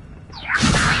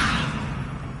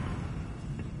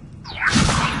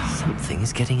 Something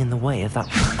is getting in the way of that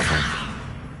platform.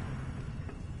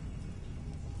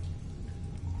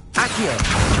 Accio!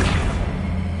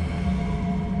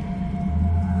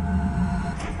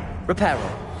 Reparo.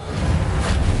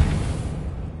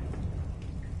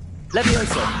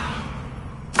 Levioso.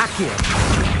 Accio.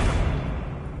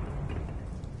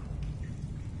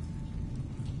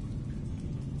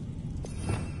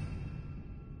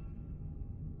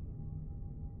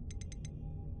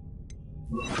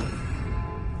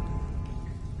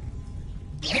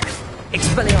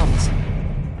 Expelliarmus.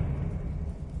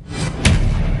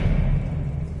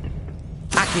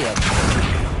 Accio.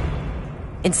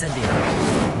 Incendio.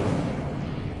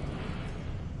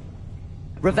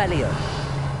 Revelio.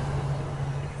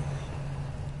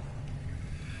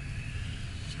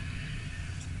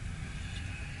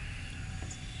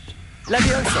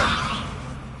 Levioso.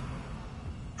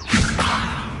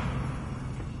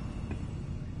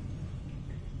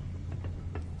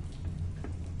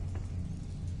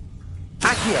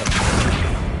 Accio.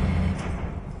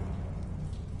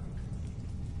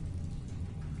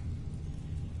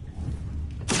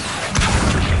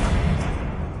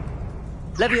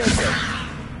 Levioso.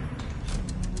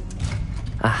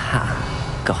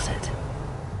 Aha, got it.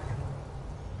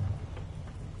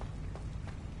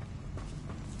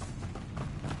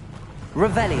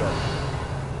 Revelio.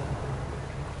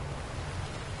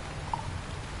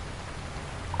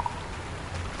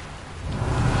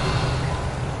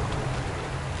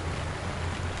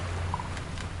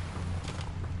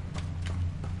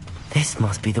 This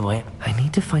must be the way. I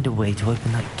need to find a way to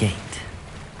open that gate.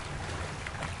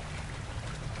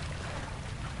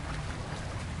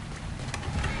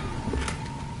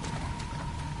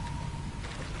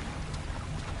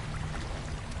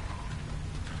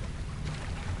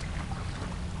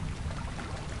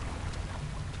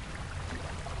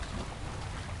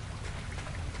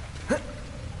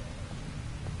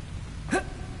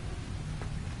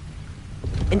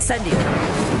 Incendio.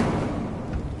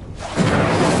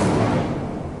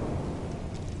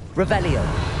 Revelio.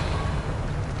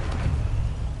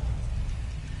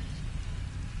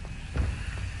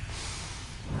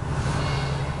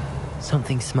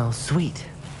 Something smells sweet.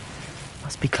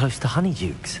 Must be close to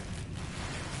Honeydukes.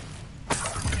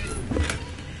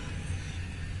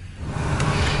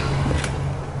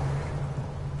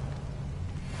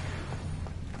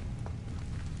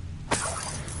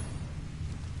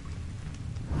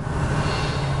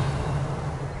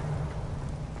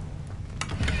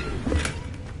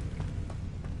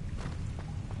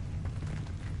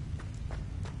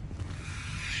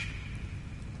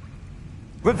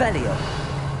 Revelio.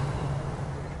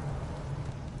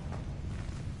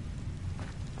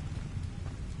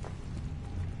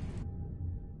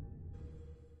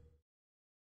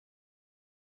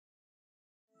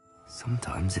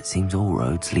 Sometimes it seems all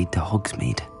roads lead to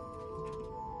Hogsmeade.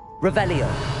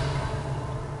 Revelio.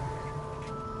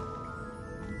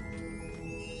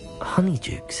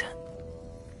 Honeydukes.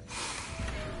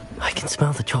 I can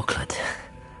smell the chocolate.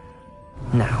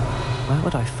 Now, where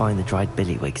would I find the dried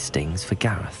billywig stings for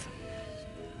Gareth?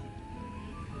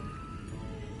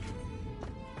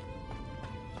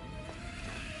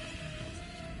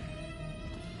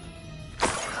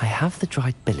 I have the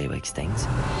dried billywig stings.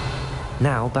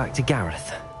 Now back to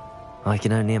Gareth. I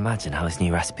can only imagine how his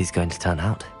new recipe's going to turn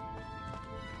out.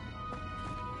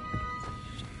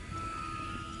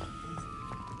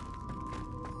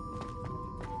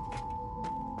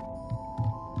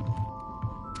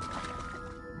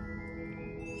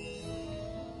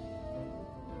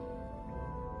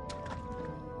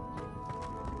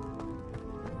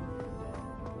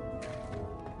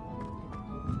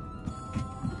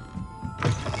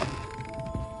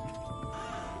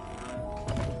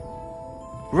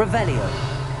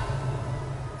 Revelio.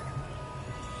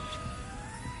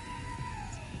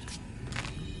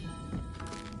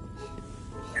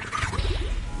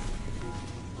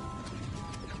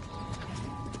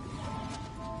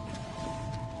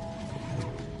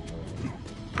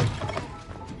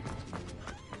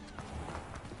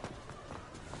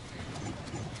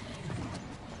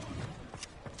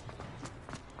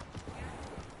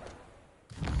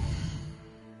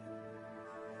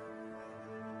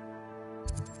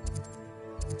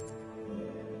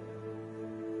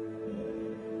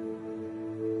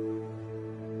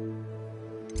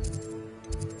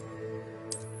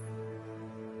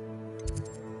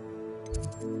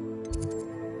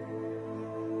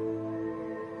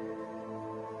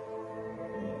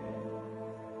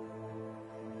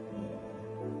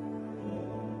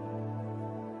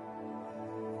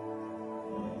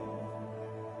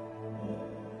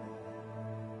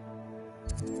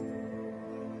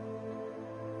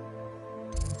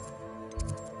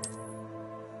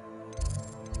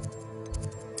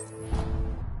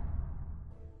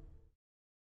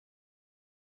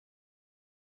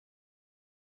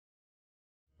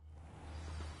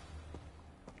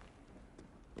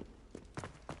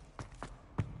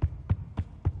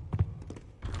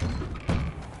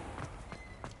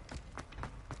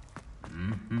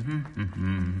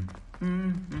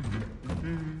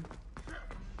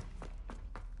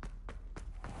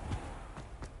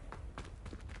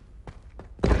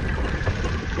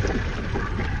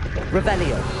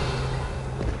 Revelio.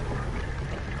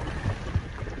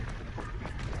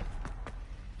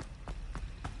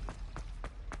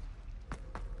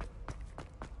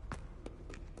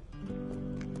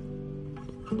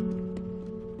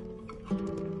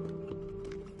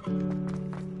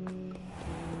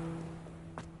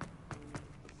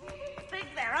 Think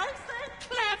they're oh so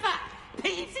clever.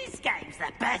 Peavy's game's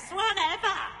the best one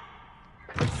ever.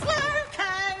 Slow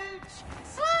coach!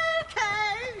 Slow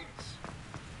coach!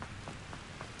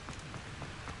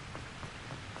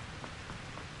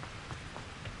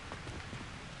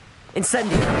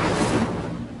 Incendio.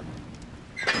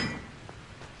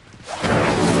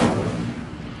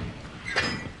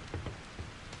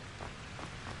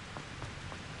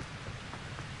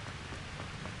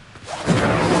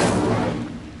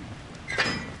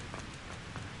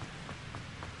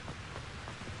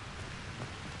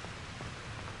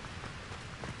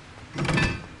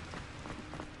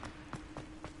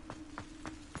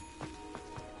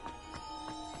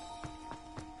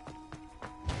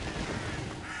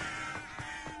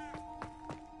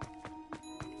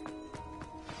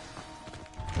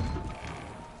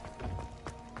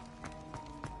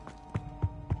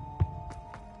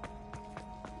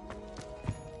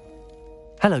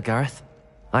 Hello, Gareth.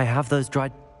 I have those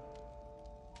dried...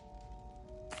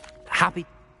 Happy...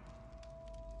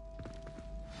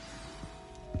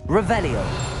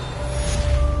 Revelio.